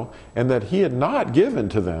know, and that he had not given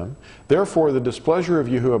to them. Therefore the displeasure of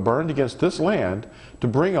Yahuwah burned against this land to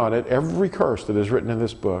bring on it every curse that is written in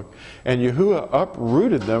this book. And Yahuwah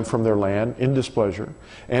uprooted them from their land in displeasure,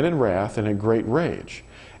 and in wrath, and in great rage,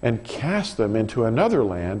 and cast them into another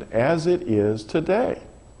land as it is today.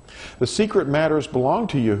 The secret matters belong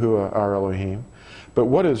to Yahuwah our Elohim, but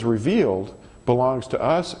what is revealed belongs to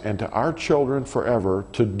us and to our children forever,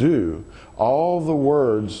 to do all the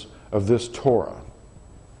words of this Torah.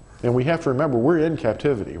 And we have to remember, we're in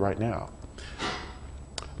captivity right now.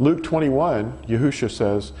 Luke 21, Yahusha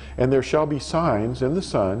says, and there shall be signs in the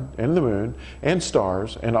sun, and the moon, and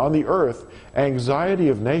stars, and on the earth anxiety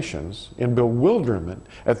of nations, in bewilderment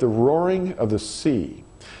at the roaring of the sea,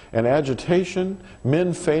 and agitation,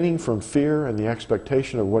 men fainting from fear and the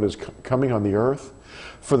expectation of what is coming on the earth.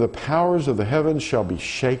 For the powers of the heavens shall be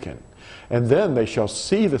shaken, and then they shall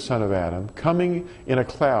see the Son of Adam coming in a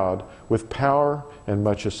cloud with power and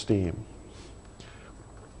much esteem.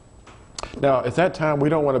 Now, at that time, we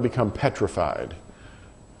don't want to become petrified.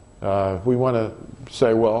 We want to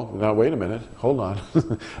say, well, now wait a minute, hold on.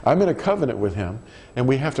 I'm in a covenant with him, and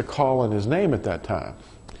we have to call on his name at that time.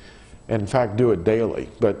 And in fact, do it daily.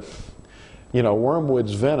 But, you know,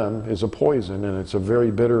 wormwood's venom is a poison, and it's a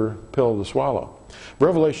very bitter pill to swallow.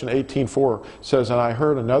 Revelation 18:4 says, and I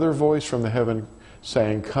heard another voice from the heaven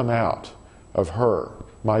saying, come out of her,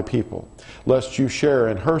 my people, lest you share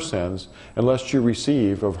in her sins, and lest you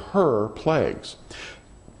receive of her plagues.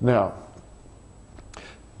 Now,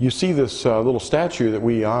 you see this little statue that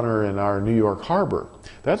we honor in our New York harbor.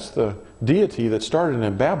 That's the deity that started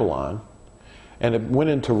in Babylon, and it went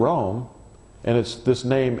into Rome, and it's this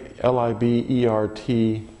name, Libert,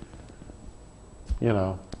 you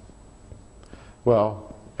know,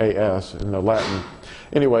 well, A-S in the Latin.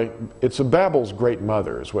 Anyway, it's a Babel's great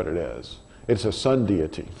mother is what it is. It's a sun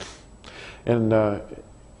deity. And,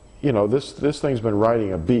 you know, this thing's been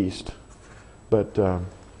riding a beast, but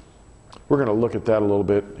we're going to look at that a little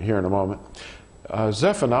bit here in a moment.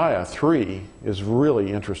 Zephaniah 3 is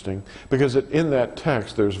really interesting because in that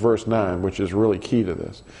text there's verse 9, which is really key to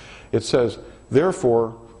this. It says,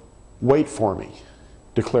 therefore, wait for me,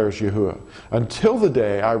 declares Yahuwah, until the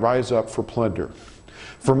day I rise up for plunder.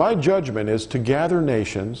 For my judgment is to gather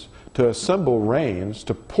nations, to assemble rains,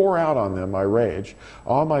 to pour out on them my rage,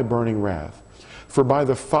 all my burning wrath. For by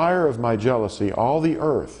the fire of my jealousy all the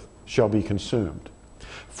earth shall be consumed.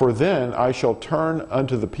 For then I shall turn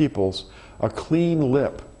unto the peoples a clean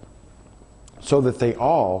lip, so that they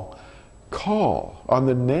all call on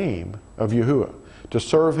the name of Yahuwah, to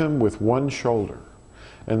serve him with one shoulder.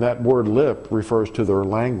 And that word lip refers to their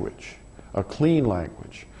language, a clean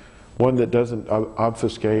language, one that doesn't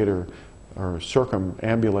obfuscate or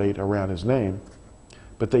circumambulate around his name,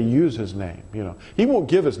 but they use his name. You know, he won't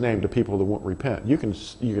give his name to people that won't repent. You can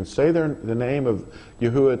say the name of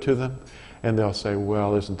Yahuwah to them, and they'll say,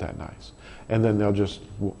 well, isn't that nice? And then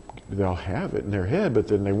they'll have it in their head, but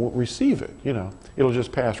then they won't receive it. You know, it'll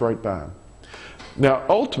just pass right by them. Now,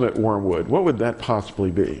 ultimate wormwood, what would that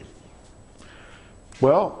possibly be?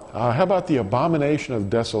 Well, how about the abomination of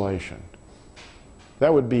desolation?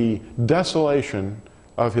 That would be desolation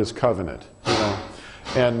of his covenant. You know?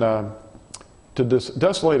 And to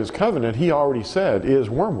desolate his covenant, he already said, is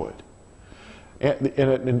wormwood. And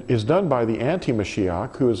it is done by the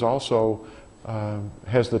anti-Mashiach, who is also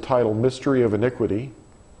has the title Mystery of Iniquity.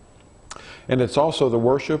 And it's also the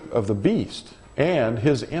worship of the beast and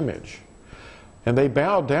his image. And they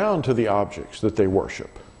bow down to the objects that they worship.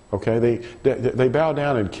 Okay, they bow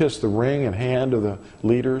down and kiss the ring and hand of the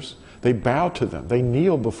leaders. They bow to them. They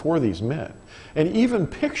kneel before these men. And even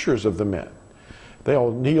pictures of the men,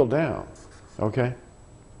 they'll kneel down. Okay?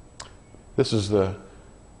 This is the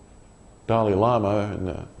Dalai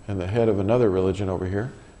Lama and the head of another religion over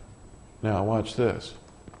here. Now watch this.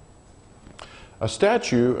 A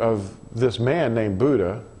statue of this man named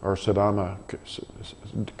Buddha, or Siddhartha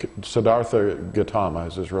Gautama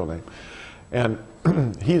is his real name. And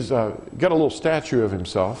he's got a little statue of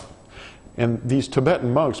himself. And these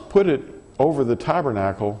Tibetan monks put it over the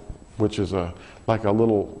tabernacle, which is like a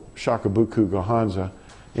little Shakabuku Gohanza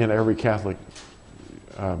in every Catholic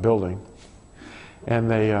building. And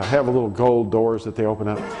they have a little gold doors that they open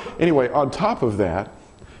up. Anyway, on top of that,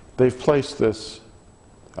 they've placed this.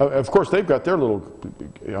 Of course, they've got their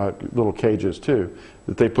little cages too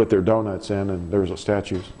that they put their donuts in, and there's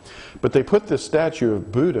statues. But they put this statue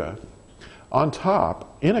of Buddha on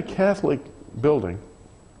top in a Catholic building.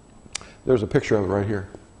 There's a picture of it right here.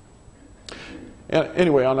 And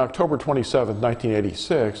anyway, on October 27,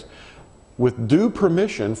 1986, with due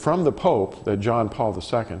permission from the Pope, that John Paul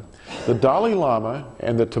II, the Dalai Lama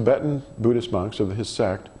and the Tibetan Buddhist monks of his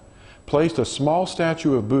sect placed a small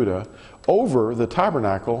statue of Buddha over the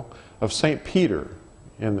tabernacle of St. Peter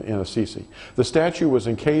in Assisi. The statue was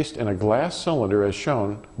encased in a glass cylinder as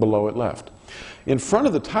shown below it left. In front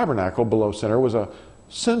of the tabernacle below center was a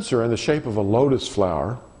censer in the shape of a lotus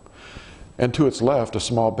flower, and to its left a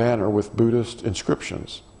small banner with Buddhist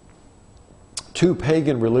inscriptions. 2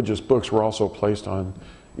 pagan religious books were also placed on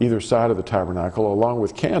either side of the tabernacle, along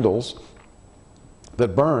with candles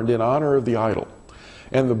that burned in honor of the idol.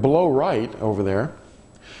 And the below right over there,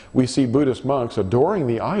 we see Buddhist monks adoring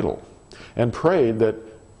the idol and prayed that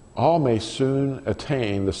all may soon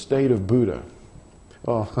attain the state of Buddha.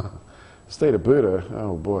 Oh, state of Buddha,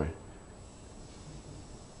 oh boy.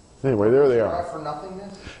 Anyway, there they are. For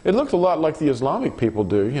nothingness? It looked a lot like the Islamic people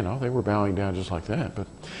do, you know, they were bowing down just like that. But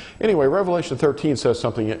anyway, Revelation 13 says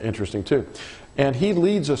something interesting too. And he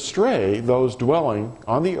leads astray those dwelling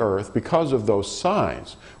on the earth because of those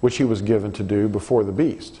signs which he was given to do before the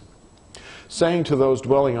beast, saying to those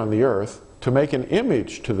dwelling on the earth to make an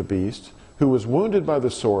image to the beast who was wounded by the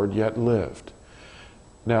sword yet lived.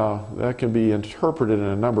 Now, that can be interpreted in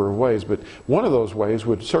a number of ways, but one of those ways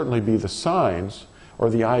would certainly be the signs or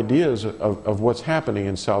the ideas of what's happening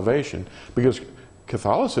in salvation. Because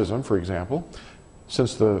Catholicism, for example,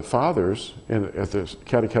 since the fathers at the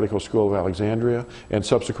Catechetical School of Alexandria and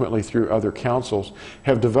subsequently through other councils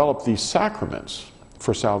have developed these sacraments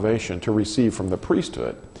for salvation to receive from the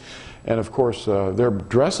priesthood. And of course, they're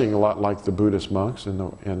dressing a lot like the Buddhist monks and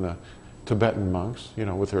the Tibetan monks, you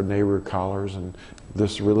know, with their Nehru collars and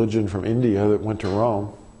this religion from India that went to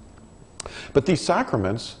Rome. But these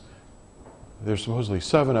sacraments, there's supposedly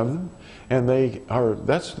 7 of them, and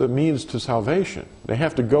that's the means to salvation. They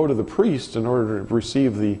have to go to the priest in order to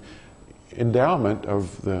receive the endowment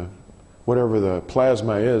of whatever the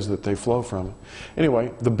plasma is that they flow from.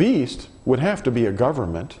 Anyway, the beast would have to be a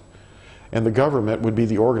government, and the government would be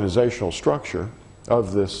the organizational structure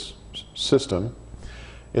of this system.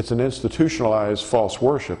 It's an institutionalized false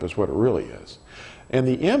worship is what it really is. And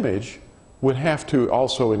the image would have to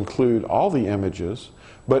also include all the images,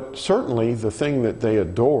 but certainly the thing that they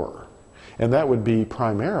adore. And that would be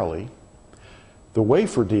primarily the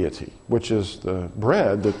wafer deity, which is the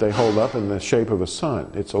bread that they hold up in the shape of a sun.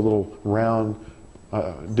 It's a little round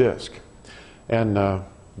disc. And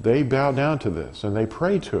they bow down to this and they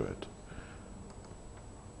pray to it.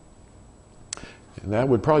 And that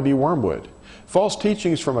would probably be wormwood. False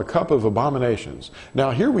teachings from a cup of abominations.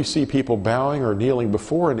 Now here we see people bowing or kneeling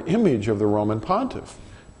before an image of the Roman pontiff.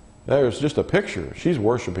 There's just a picture. She's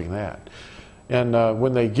worshiping that. And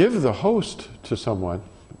when they give the host to someone,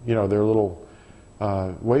 you know, their little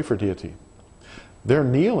wafer deity, they're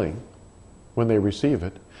kneeling when they receive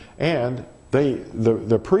it. And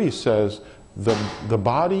the priest says, the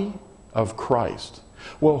body of Christ.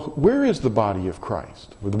 Well, where is the body of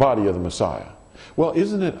Christ? The body of the Messiah? Well,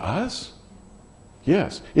 isn't it us?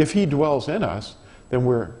 Yes. If he dwells in us, then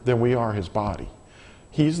we are his body.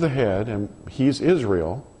 He's the head, and he's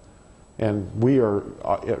Israel, and we are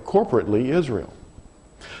corporately Israel.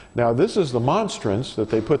 Now, this is the monstrance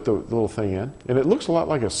that they put the little thing in, and it looks a lot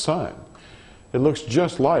like a sun. It looks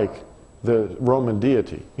just like the Roman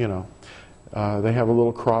deity, you know. They have a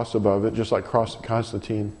little cross above it, just like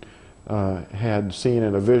Constantine had seen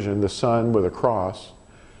in a vision, the sun with a cross,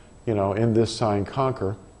 you know, in this sign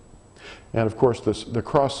conquer. And of course, the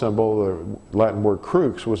cross symbol, the Latin word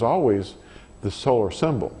crux, was always the solar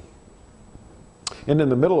symbol. And in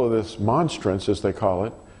the middle of this monstrance, as they call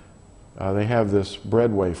it, they have this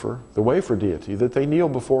bread wafer, the wafer deity, that they kneel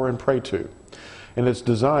before and pray to. And it's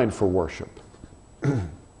designed for worship.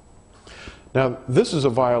 Now, this is a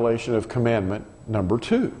violation of commandment number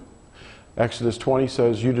 2. Exodus 20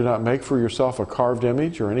 says, "You do not make for yourself a carved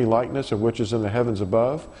image or any likeness of which is in the heavens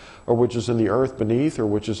above, or which is in the earth beneath, or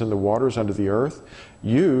which is in the waters under the earth.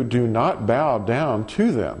 You do not bow down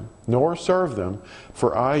to them, nor serve them,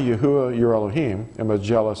 for I, Yahuwah your Elohim, am a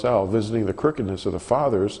jealous El, visiting the crookedness of the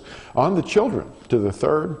fathers on the children, to the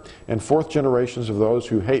 3rd and 4th generations of those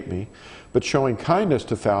who hate me, but showing kindness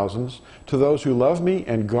to thousands, to those who love me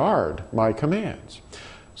and guard my commands."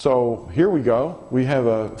 So here we go. We have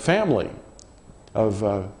a family of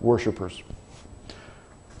worshipers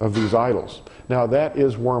of these idols. Now that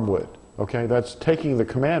is wormwood. Okay, that's taking the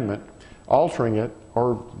commandment, altering it,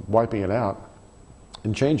 or wiping it out,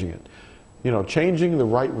 and changing it. You know, changing the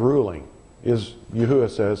right ruling is, Yahuwah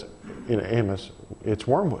says in Amos, it's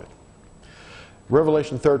wormwood.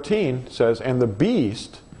 Revelation 13 says, and the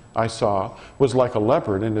beast I saw was like a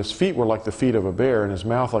leopard, and his feet were like the feet of a bear, and his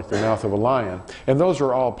mouth like the mouth of a lion. And those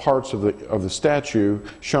are all parts of the statue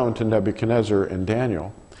shown to Nebuchadnezzar and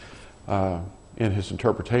Daniel in his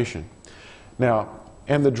interpretation. Now,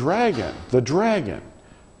 and the dragon,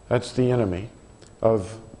 that's the enemy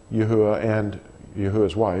of Yahuwah and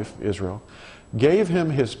Yahuwah's wife, Israel, gave him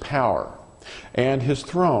his power and his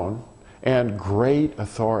throne and great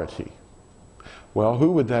authority. Well,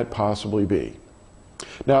 who would that possibly be?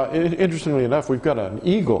 Now, interestingly enough, we've got an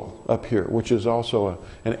eagle up here, which is also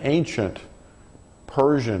an ancient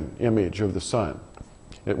Persian image of the sun.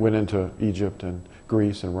 It went into Egypt and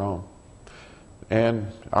Greece and Rome. And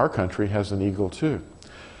our country has an eagle too.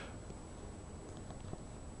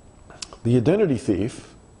 The identity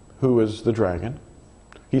thief, who is the dragon,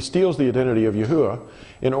 he steals the identity of Yahuwah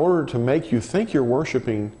in order to make you think you're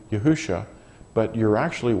worshiping Yahusha, but you're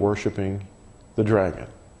actually worshiping the dragon,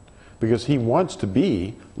 because he wants to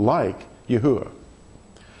be like Yahuwah.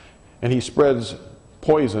 And he spreads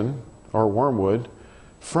poison or wormwood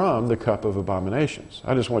from the cup of abominations.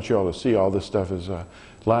 I just want you all to see all this stuff is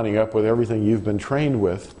lining up with everything you've been trained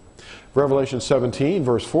with. Revelation 17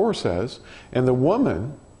 verse 4 says, and the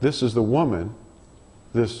woman, this is the woman,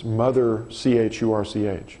 this mother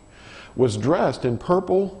C-H-U-R-C-H, was dressed in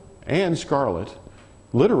purple and scarlet,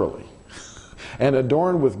 literally, and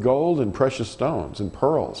adorned with gold and precious stones and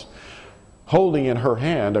pearls, holding in her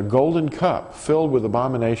hand a golden cup filled with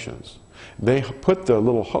abominations. They put the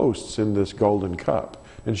little hosts in this golden cup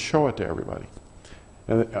and show it to everybody,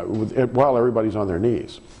 and while everybody's on their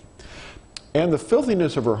knees. And the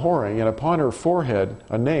filthiness of her whoring, and upon her forehead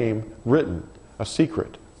a name written, a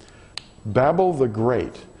secret, Babel the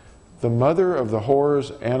Great, the mother of the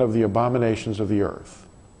whores and of the abominations of the earth.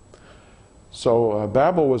 So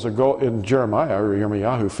Babel was in Jeremiah, or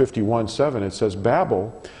Yirmiyahu 51:7, it says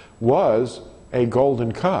Babel was a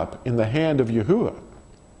golden cup in the hand of Yahuwah,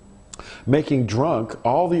 making drunk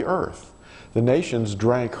all the earth. The nations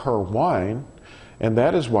drank her wine, and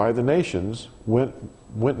that is why the nations went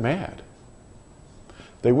mad.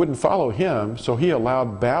 They wouldn't follow him, so he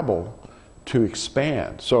allowed Babel to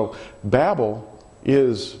expand. So Babel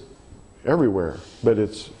is everywhere, but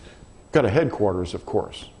it's got a headquarters, of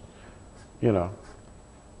course, you know.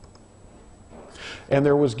 And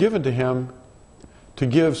there was given to him to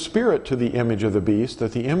give spirit to the image of the beast,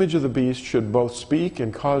 that the image of the beast should both speak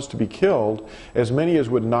and cause to be killed as many as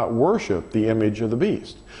would not worship the image of the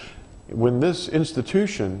beast. When this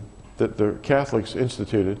institution that the Catholics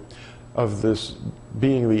instituted of this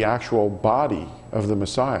being the actual body of the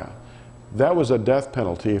Messiah, that was a death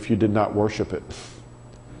penalty if you did not worship it.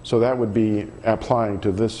 So that would be applying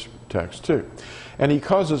to this text too. And he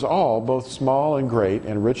causes all, both small and great,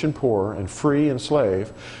 and rich and poor, and free and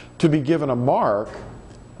slave, to be given a mark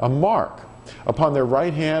upon their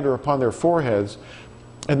right hand or upon their foreheads,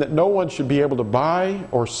 and that no one should be able to buy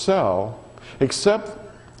or sell except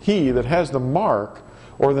he that has the mark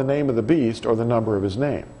or the name of the beast or the number of his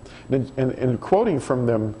name. And quoting from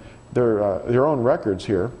them their own records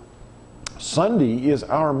here, Sunday is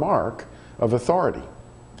our mark of authority.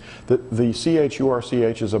 The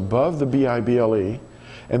C-H-U-R-C-H is above the B-I-B-L-E,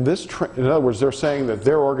 and this, in other words, they're saying that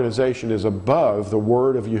their organization is above the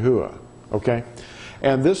word of Yahuwah, okay?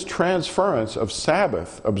 And this transference of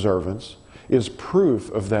Sabbath observance is proof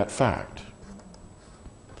of that fact.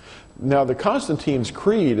 Now, the Constantine's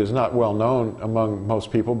Creed is not well known among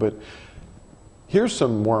most people, but here's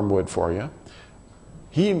some wormwood for you.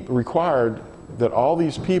 He required that all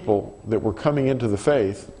these people that were coming into the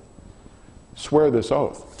faith swear this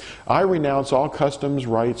oath. I renounce all customs,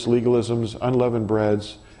 rites, legalisms, unleavened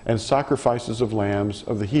breads, and sacrifices of lambs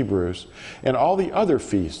of the Hebrews, and all the other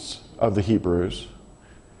feasts of the Hebrews,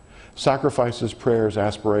 sacrifices, prayers,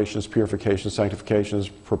 aspirations, purifications, sanctifications,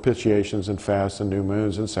 propitiations, and fasts, and new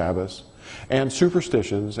moons, and Sabbaths, and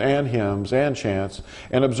superstitions, and hymns, and chants,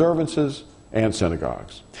 and observances, and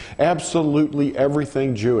synagogues. Absolutely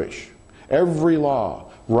everything Jewish, every law,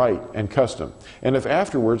 rite, and custom. And if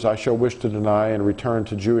afterwards I shall wish to deny and return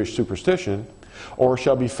to Jewish superstition, or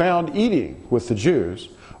shall be found eating with the Jews,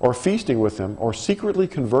 or feasting with them, or secretly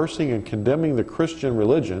conversing and condemning the Christian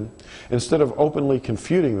religion, instead of openly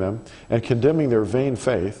confuting them and condemning their vain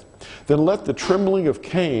faith, Then let the trembling of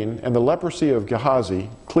Cain and the leprosy of Gehazi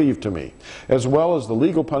cleave to me, as well as the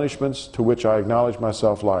legal punishments to which I acknowledge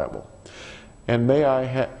myself liable. And may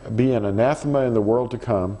I be an anathema in the world to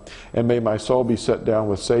come, and may my soul be set down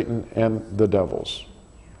with Satan and the devils.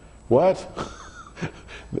 What?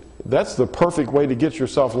 That's the perfect way to get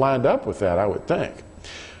yourself lined up with that, I would think.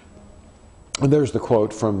 And there's the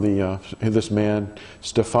quote from this man,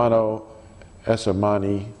 Stefano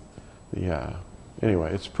Esamani.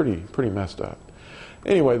 Anyway, it's pretty messed up.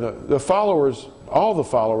 Anyway, the followers, all the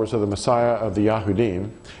followers of the Messiah of the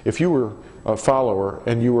Yahudim, if you were a follower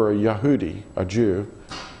and you were a Yahudi, a Jew,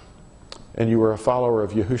 and you were a follower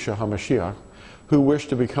of Yahushua HaMashiach, who wished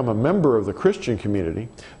to become a member of the Christian community,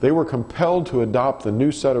 they were compelled to adopt the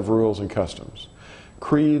new set of rules and customs.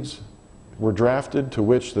 Creeds were drafted to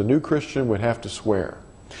which the new Christian would have to swear.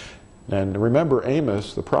 And remember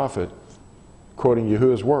Amos, the prophet, quoting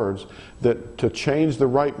Yahuwah's words, that to change the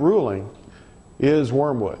right ruling is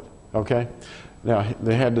wormwood. Okay? Now,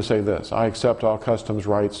 they had to say this: I accept all customs,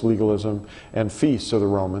 rites, legalism, and feasts of the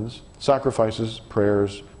Romans, sacrifices,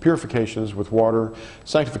 prayers, purifications with water,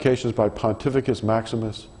 sanctifications by Pontificus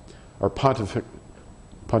Maximus, or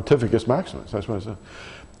Pontificus Maximus, that's what it says,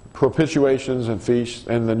 propitiations and feasts,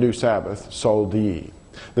 and the new Sabbath, Sol Dei.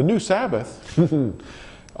 The new Sabbath,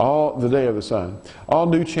 all the day of the sun, all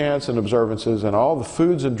new chants and observances, and all the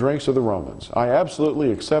foods and drinks of the Romans. I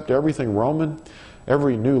absolutely accept everything Roman,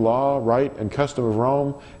 every new law, rite, and custom of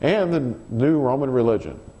Rome, and the new Roman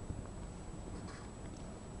religion.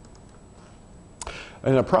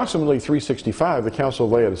 In approximately 365, the Council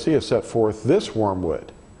of Laodicea set forth this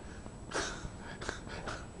wormwood.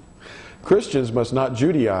 Christians must not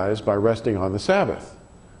Judaize by resting on the Sabbath.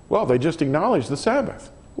 Well, they just acknowledge the Sabbath.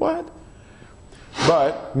 What?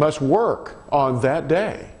 But must work on that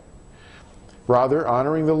day, rather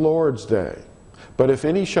honoring the Lord's day. But if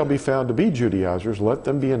any shall be found to be Judaizers, let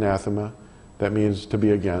them be anathema, that means to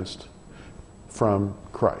be against, from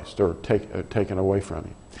Christ, or taken away from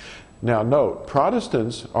him. Now note,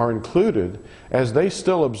 Protestants are included as they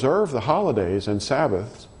still observe the holidays and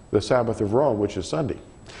Sabbaths, the Sabbath of Rome, which is Sunday.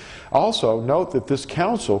 Also, note that this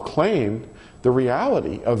council claimed the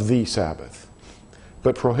reality of the Sabbath,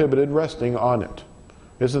 but prohibited resting on it.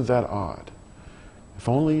 Isn't that odd? If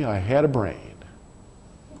only I had a brain.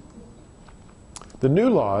 The new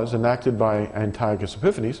laws enacted by Antiochus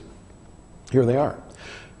Epiphanes, here they are.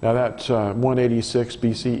 Now that's 186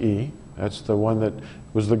 BCE. That's the one that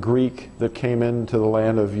was the Greek that came into the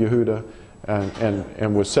land of Yehuda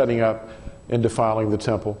and was setting up and defiling the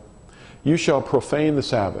temple. You shall profane the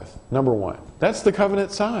Sabbath. Number one. That's the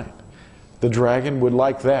covenant sign. The dragon would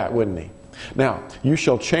like that, wouldn't he? Now, you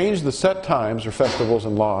shall change the set times or festivals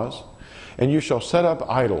and laws, and you shall set up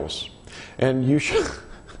idols, and you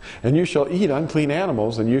shall eat unclean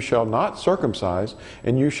animals, and you shall not circumcise,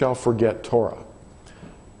 and you shall forget Torah.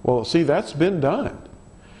 Well, see, that's been done.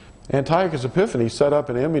 Antiochus Epiphanes set up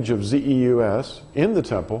an image of Zeus in the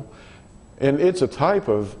temple, and it's a type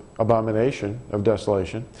of abomination of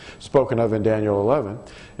desolation spoken of in Daniel 11,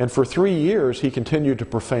 and for 3 years he continued to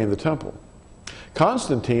profane the temple.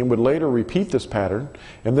 Constantine would later repeat this pattern,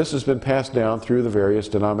 and this has been passed down through the various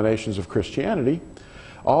denominations of Christianity,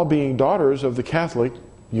 all being daughters of the Catholic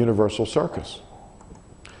Universal Circus.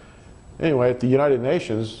 Anyway, at the United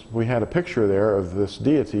Nations, we had a picture there of this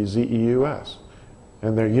deity, Zeus.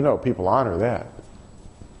 And there, you know, people honor that.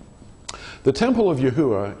 The temple of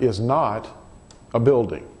Yahuwah is not a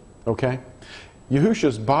building, okay?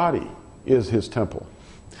 Yahushua's body is his temple.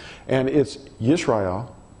 And it's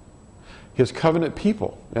Yisrael, his covenant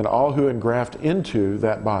people, and all who engraft into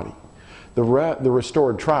that body. The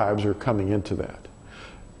restored tribes are coming into that.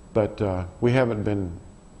 But we haven't been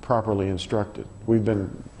properly instructed. We've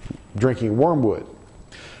been drinking wormwood.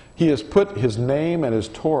 He has put his name and his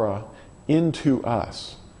Torah into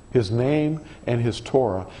us. His name and his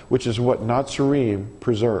Torah, which is what Nazarene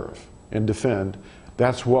preserve and defend.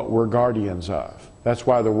 That's what we're guardians of. That's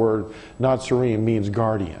why the word Nazarene means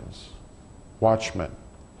guardians, watchmen.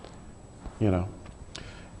 You know.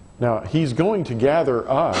 Now, he's going to gather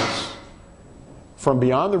us from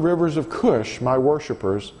beyond the rivers of Cush, my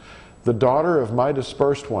worshipers, the daughter of my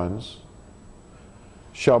dispersed ones,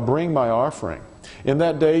 shall bring my offering. In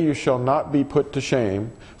that day you shall not be put to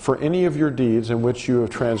shame for any of your deeds in which you have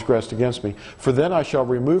transgressed against me. For then I shall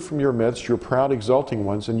remove from your midst your proud exulting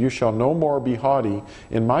ones, and you shall no more be haughty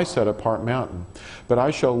in my set apart mountain. But I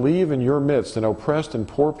shall leave in your midst an oppressed and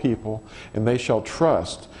poor people, and they shall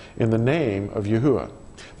trust in the name of Yahuwah.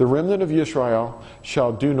 The remnant of Israel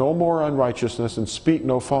shall do no more unrighteousness and speak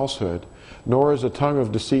no falsehood, nor is a tongue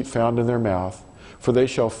of deceit found in their mouth. For they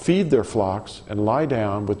shall feed their flocks and lie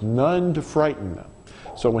down with none to frighten them.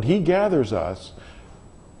 So when he gathers us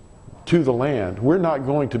to the land, we're not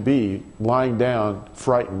going to be lying down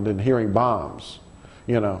frightened and hearing bombs,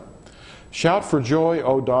 you know. Shout for joy,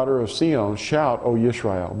 O daughter of Sion. Shout, O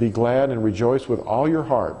Yisrael. Be glad and rejoice with all your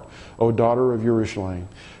heart, O daughter of Jerusalem.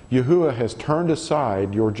 Yahuwah has turned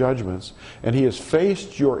aside your judgments, and he has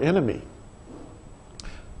faced your enemy.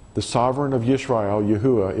 The sovereign of Yisrael,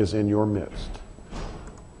 Yahuwah, is in your midst.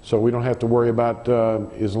 So we don't have to worry about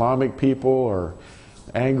Islamic people or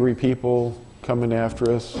angry people coming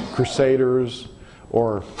after us, crusaders,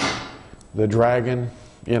 or the dragon,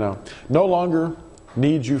 you know. No longer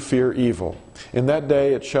need you fear evil. In that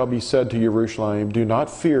day it shall be said to Jerusalem, do not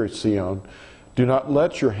fear, Sion. Do not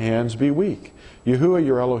let your hands be weak. Yahuwah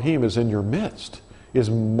your Elohim is in your midst, is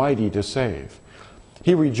mighty to save.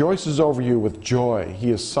 He rejoices over you with joy.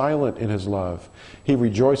 He is silent in his love. He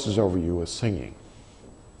rejoices over you with singing.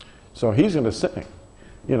 So he's going to sing.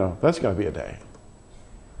 You know, that's going to be a day.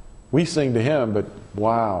 We sing to him, but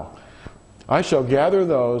wow. I shall gather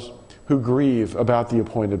those who grieve about the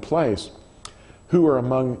appointed place, who are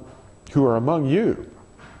among you,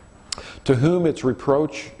 to whom its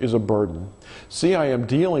reproach is a burden. See, I am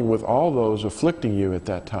dealing with all those afflicting you at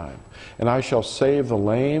that time, and I shall save the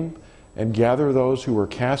lame and gather those who were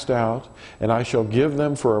cast out, and I shall give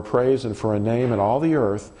them for a praise and for a name in all the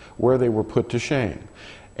earth where they were put to shame.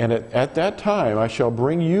 And at that time I shall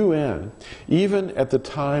bring you in, even at the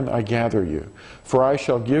time I gather you. For I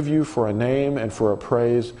shall give you for a name and for a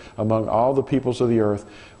praise among all the peoples of the earth,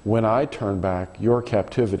 when I turn back your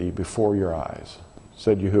captivity before your eyes,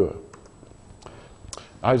 said Yahuwah.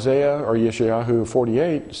 Isaiah, or Yeshayahu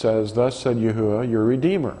 48 says, thus said Yahuwah, your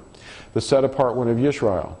Redeemer, the set-apart one of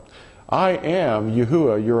Yisrael. I am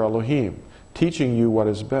Yahuwah, your Elohim, teaching you what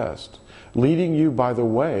is best, leading you by the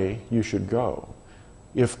way you should go,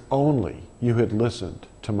 if only you had listened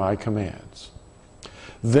to my commands.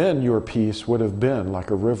 Then your peace would have been like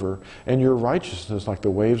a river, and your righteousness like the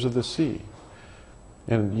waves of the sea.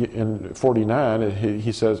 And in 49,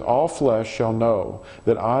 he says, all flesh shall know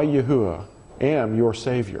that I, Yahuwah, am your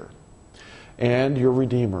Savior and your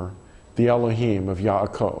Redeemer, the Elohim of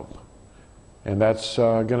Yaakov. And that's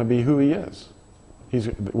going to be who he is.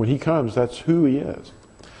 When he comes, that's who he is.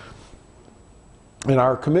 And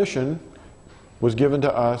our commission was given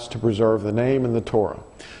to us to preserve the name and the Torah,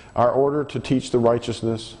 our order to teach the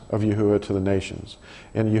righteousness of Yahuwah to the nations.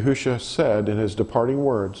 And Yahusha said in his departing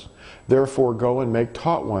words, therefore go and make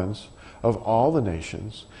taught ones of all the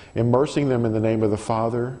nations, immersing them in the name of the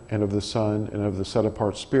Father and of the Son and of the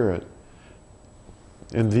set-apart Spirit,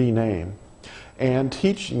 in the name, and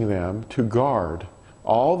teaching them to guard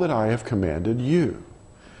all that I have commanded you.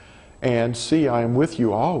 And see, I am with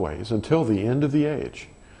you always until the end of the age.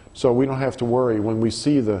 So we don't have to worry when we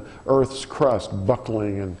see the earth's crust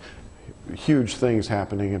buckling and huge things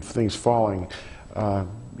happening and things falling.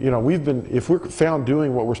 You know, if we're found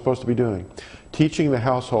doing what we're supposed to be doing, teaching the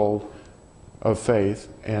household of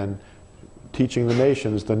faith and teaching the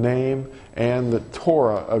nations the name and the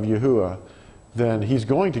Torah of Yahuwah, then he's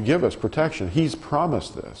going to give us protection. He's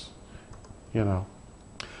promised this, you know.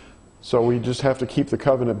 So we just have to keep the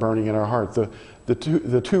covenant burning in our heart.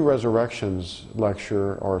 The two resurrections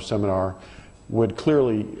lecture or seminar would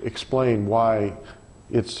clearly explain why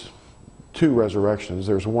it's two resurrections.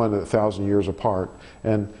 There's one 1,000 years apart,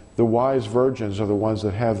 and the wise virgins are the ones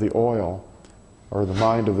that have the oil, or the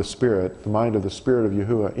mind of the Spirit of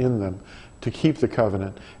Yahuwah in them to keep the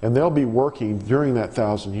covenant, and they'll be working during that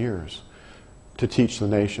 1,000 years to teach the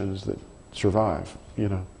nations that survive, you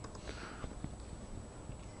know.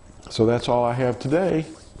 So that's all I have today.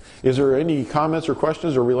 Is there any comments or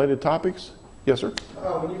questions or related topics? Yes, sir?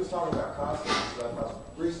 When you was talking about Constantine and stuff,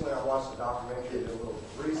 recently I watched a documentary, did a little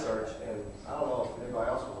research, and I don't know if anybody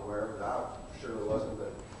else was aware, but I surely wasn't,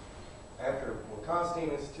 but after when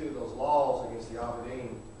Constantine instituted those laws against the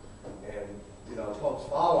Aberdeen, and you know, folks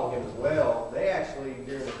following him as well, they actually,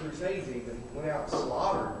 during the Crusades even, went out and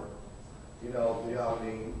slaughtered, you know, the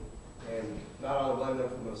Aberdeen, and not only blamed them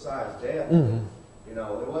for Messiah's death, you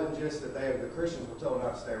know, it wasn't just that the Christians were told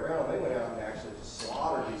not to stay around. They went out and actually just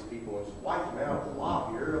slaughtered these people and just wiped them out of the law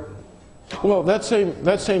of Europe. Well, that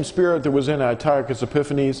same spirit that was in Antiochus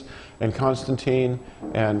Epiphanes and Constantine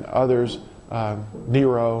and others,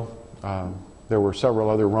 Nero, there were several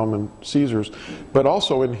other Roman Caesars, but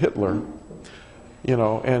also in Hitler, you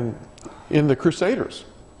know, and in the Crusaders.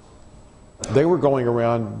 They were going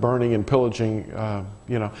around burning and pillaging,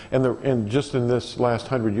 you know, and just in this last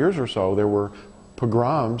 100 years or so, there were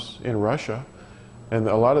pogroms in Russia, and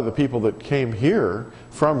a lot of the people that came here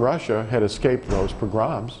from Russia had escaped those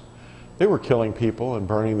pogroms, They were killing people and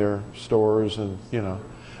burning their stores, and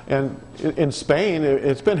And in Spain,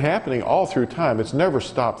 it's been happening all through time. It's never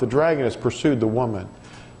stopped. The dragon has pursued the woman,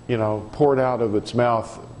 poured out of its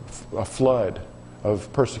mouth a flood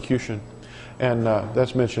of persecution. And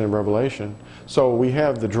that's mentioned in Revelation. So we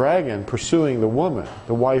have the dragon pursuing the woman,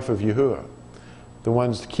 the wife of Yahuwah, the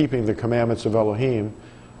ones keeping the commandments of Elohim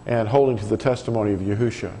and holding to the testimony of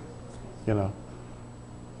Yahusha,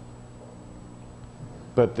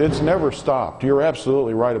 But it's never stopped. You're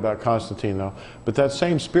absolutely right about Constantine, though. But that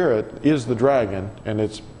same spirit is the dragon, and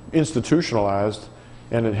it's institutionalized,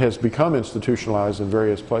 and it has become institutionalized in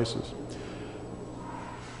various places.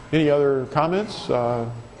 Any other comments?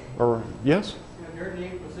 Or yes? During the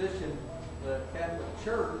Inquisition, the Catholic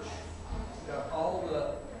Church got all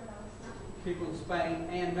the people in Spain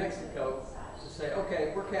and Mexico to say,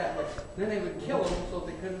 okay, we're Catholics. Then they would kill them so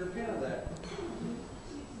they couldn't repent of that.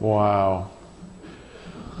 Wow.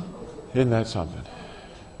 Isn't that something?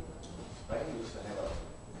 Spain used to have a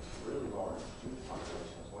really large Jewish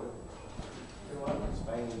population as well.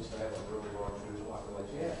 Spain used to have a really large Jewish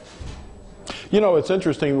population. Yeah. It's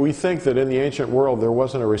interesting. We think that in the ancient world there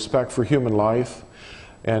wasn't a respect for human life.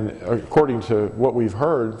 And according to what we've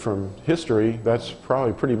heard from history, that's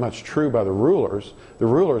probably pretty much true by the rulers. The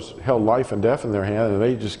rulers held life and death in their hand, and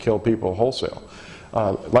they just killed people wholesale.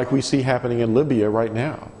 Like we see happening in Libya right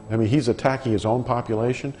now. I mean, he's attacking his own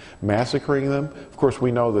population, massacring them. Of course,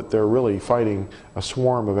 we know that they're really fighting a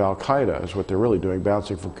swarm of Al-Qaeda is what they're really doing,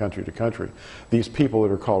 bouncing from country to country. These people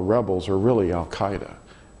that are called rebels are really Al-Qaeda.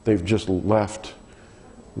 They've just left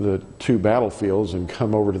the two battlefields and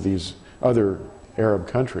come over to these other Arab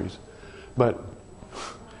countries.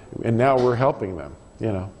 And now we're helping them,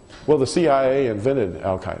 Well, the CIA invented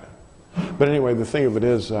Al-Qaeda. But anyway, the thing of it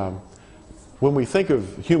is, when we think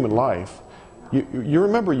of human life, you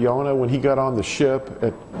remember Jonah when he got on the ship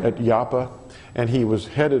at Joppa and he was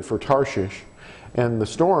headed for Tarshish and the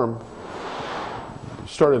storm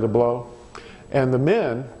started to blow and the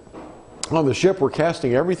men on the ship were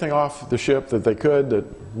casting everything off the ship that they could that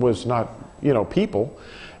was not, people,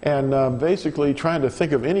 and basically trying to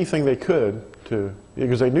think of anything they could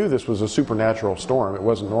because they knew this was a supernatural storm. It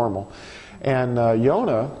wasn't normal. And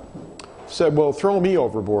Jonah said, well, throw me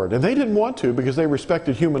overboard. And they didn't want to because they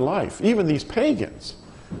respected human life, even these pagans,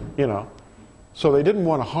 So they didn't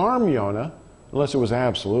want to harm Jonah unless it was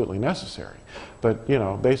absolutely necessary. But,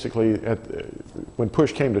 basically, when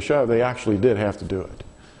push came to shove, they actually did have to do it,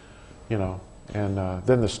 And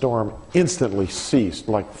then the storm instantly ceased,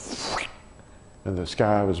 and the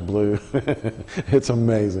sky was blue. It's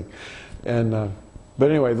amazing. But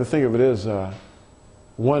anyway, the thing of it is,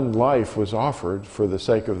 one life was offered for the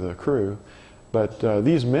sake of the crew, but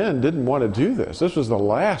these men didn't want to do this. This was the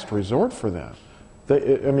last resort for them.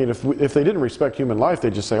 If they didn't respect human life,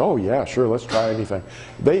 they'd just say, oh yeah, sure, let's try anything.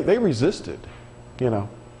 They resisted, Gaddafi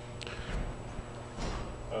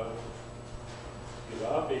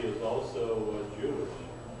is also Jewish.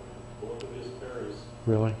 Both of his parents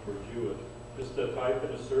Really? were Jewish. Just a type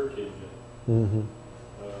in a search engine. Mm-hmm.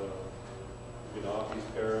 Gaddafi's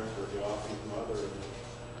parents or Gaddafi's mother, and it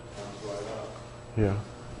comes right up. Yeah.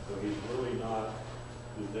 So he's really not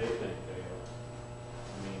who they think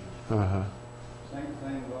they are. Uh-huh. Same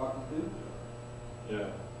thing with Octopus. Yeah.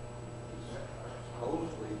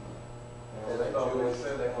 Supposedly. They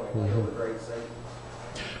said they want to kill the great Satan.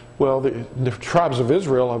 Well, the tribes of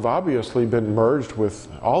Israel have obviously been merged with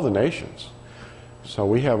all the nations. So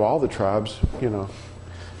we have all the tribes,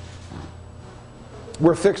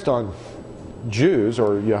 We're fixed on Jews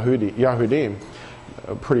or Yahudim,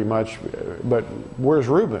 pretty much. But where's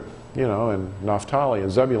Reuben, and Naphtali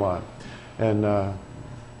and Zebulun and,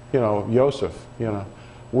 Joseph,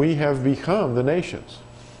 We have become the nations.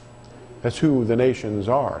 That's who the nations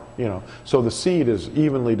are, So the seed is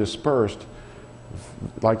evenly dispersed,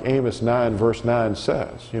 like Amos 9 verse 9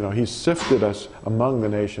 says. He's sifted us among the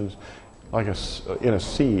nations like in a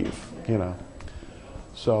sieve,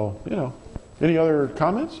 So, any other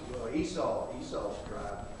comments? Well, Esau's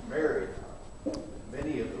tribe married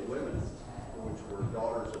many of the women which were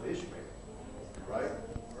daughters of Ishmael, right?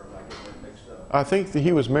 Or am I getting that mixed up? I think that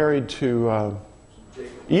he was married to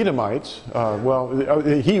Jacob. Edomites.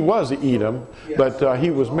 He was Edom, but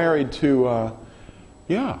he was married to,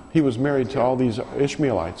 he was married to all these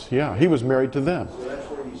Ishmaelites. Yeah, he was married to them. So that's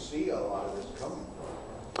where you see a lot of this coming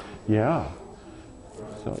from. Yeah.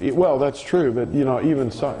 So, well, that's true, but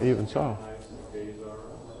even so.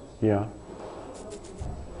 Yeah.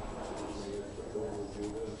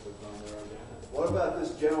 What about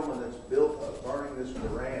this gentleman that's burning this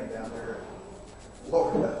Quran down there in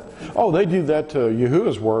Florida? Oh, they do that to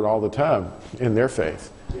Yahuwah's word all the time in their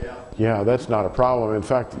faith. Yeah. Yeah, that's not a problem. In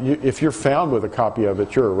fact, if you're found with a copy of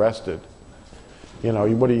it, you're arrested. You know,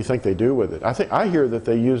 what do you think they do with it? I hear that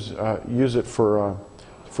they use it for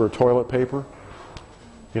toilet paper.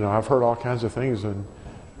 You know, I've heard all kinds of things, and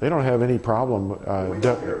they don't have any problem We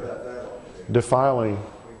don't hear about that on the news. defiling.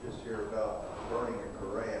 We just hear about burning a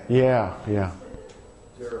Koran. Yeah, yeah,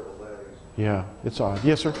 Terrible that is. yeah. It's odd.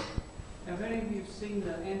 Yes, sir. Have any of you seen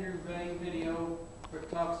the Andrew Vane video where it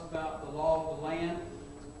talks about the law of the land?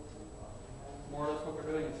 More or less what we're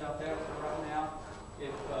doing in South Africa right now.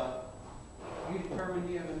 If you determine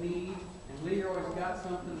you have a need, and Leroy's got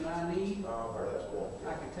something that I need, That's cool.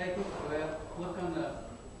 I can take it. Well, look on the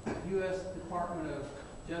U.S. Department of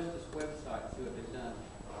Justice website, see what they've done.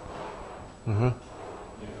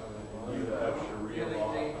 You have Yeah, Sharia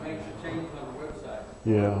law. they made some changes on the website.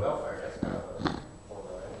 Yeah. Welfare, that's kind of a form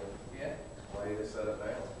Yeah. why you just set it down.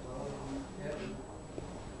 Yeah.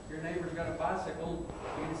 Your neighbor's got a bicycle,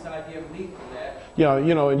 you decide you have a need for that. Yeah,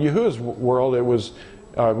 you know, in Yahuwah's world, it was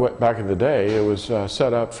back in the day. It was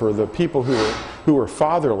set up for the people who were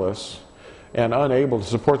fatherless and unable to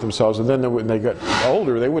support themselves. And then when they got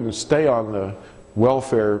older, they wouldn't stay on the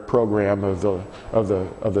welfare program of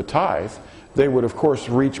the tithe. They would, of course,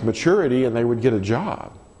 reach maturity and they would get a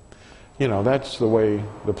job. You know, that's the way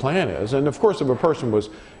the plan is. And of course, if a person was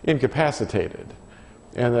incapacitated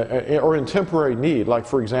and or in temporary need, like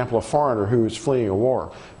for example, a foreigner who was fleeing a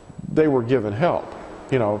war, they were given help,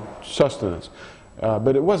 you know, sustenance.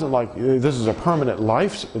 But it wasn't like this is a permanent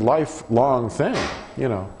lifelong thing. You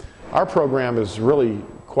know, our program is really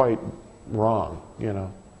quite wrong. You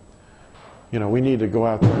know, we need to go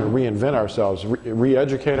out there and reinvent ourselves,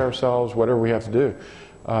 re-educate ourselves, whatever we have to do.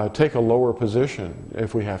 Take a lower position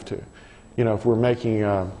if we have to. You know, if we're making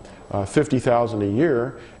 $50,000 a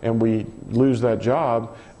year and we lose that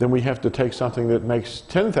job, then we have to take something that makes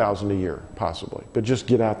 $10,000 a year, possibly. But just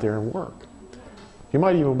get out there and work. You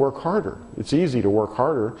might even work harder. It's easy to work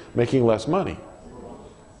harder, making less money.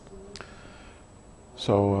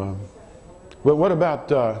 So, but what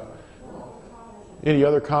about any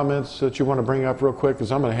other comments that you want to bring up real quick?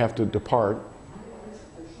 Because I'm going to have to depart.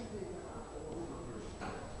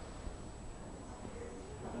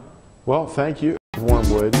 Well, thank you.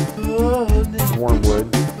 Wormwood.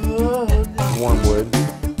 Wormwood. Wormwood.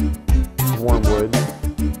 Wormwood.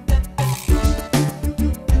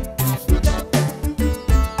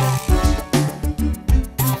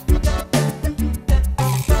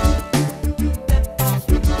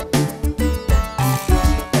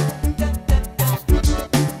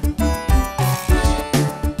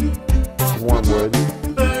 Wormwood.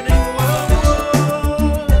 Burning wormwood.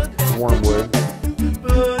 Wormwood.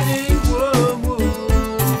 Burning wormwood.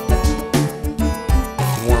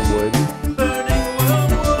 Wormwood. Burning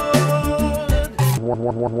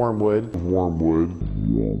wormwood. Wormwood.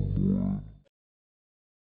 Wormwood.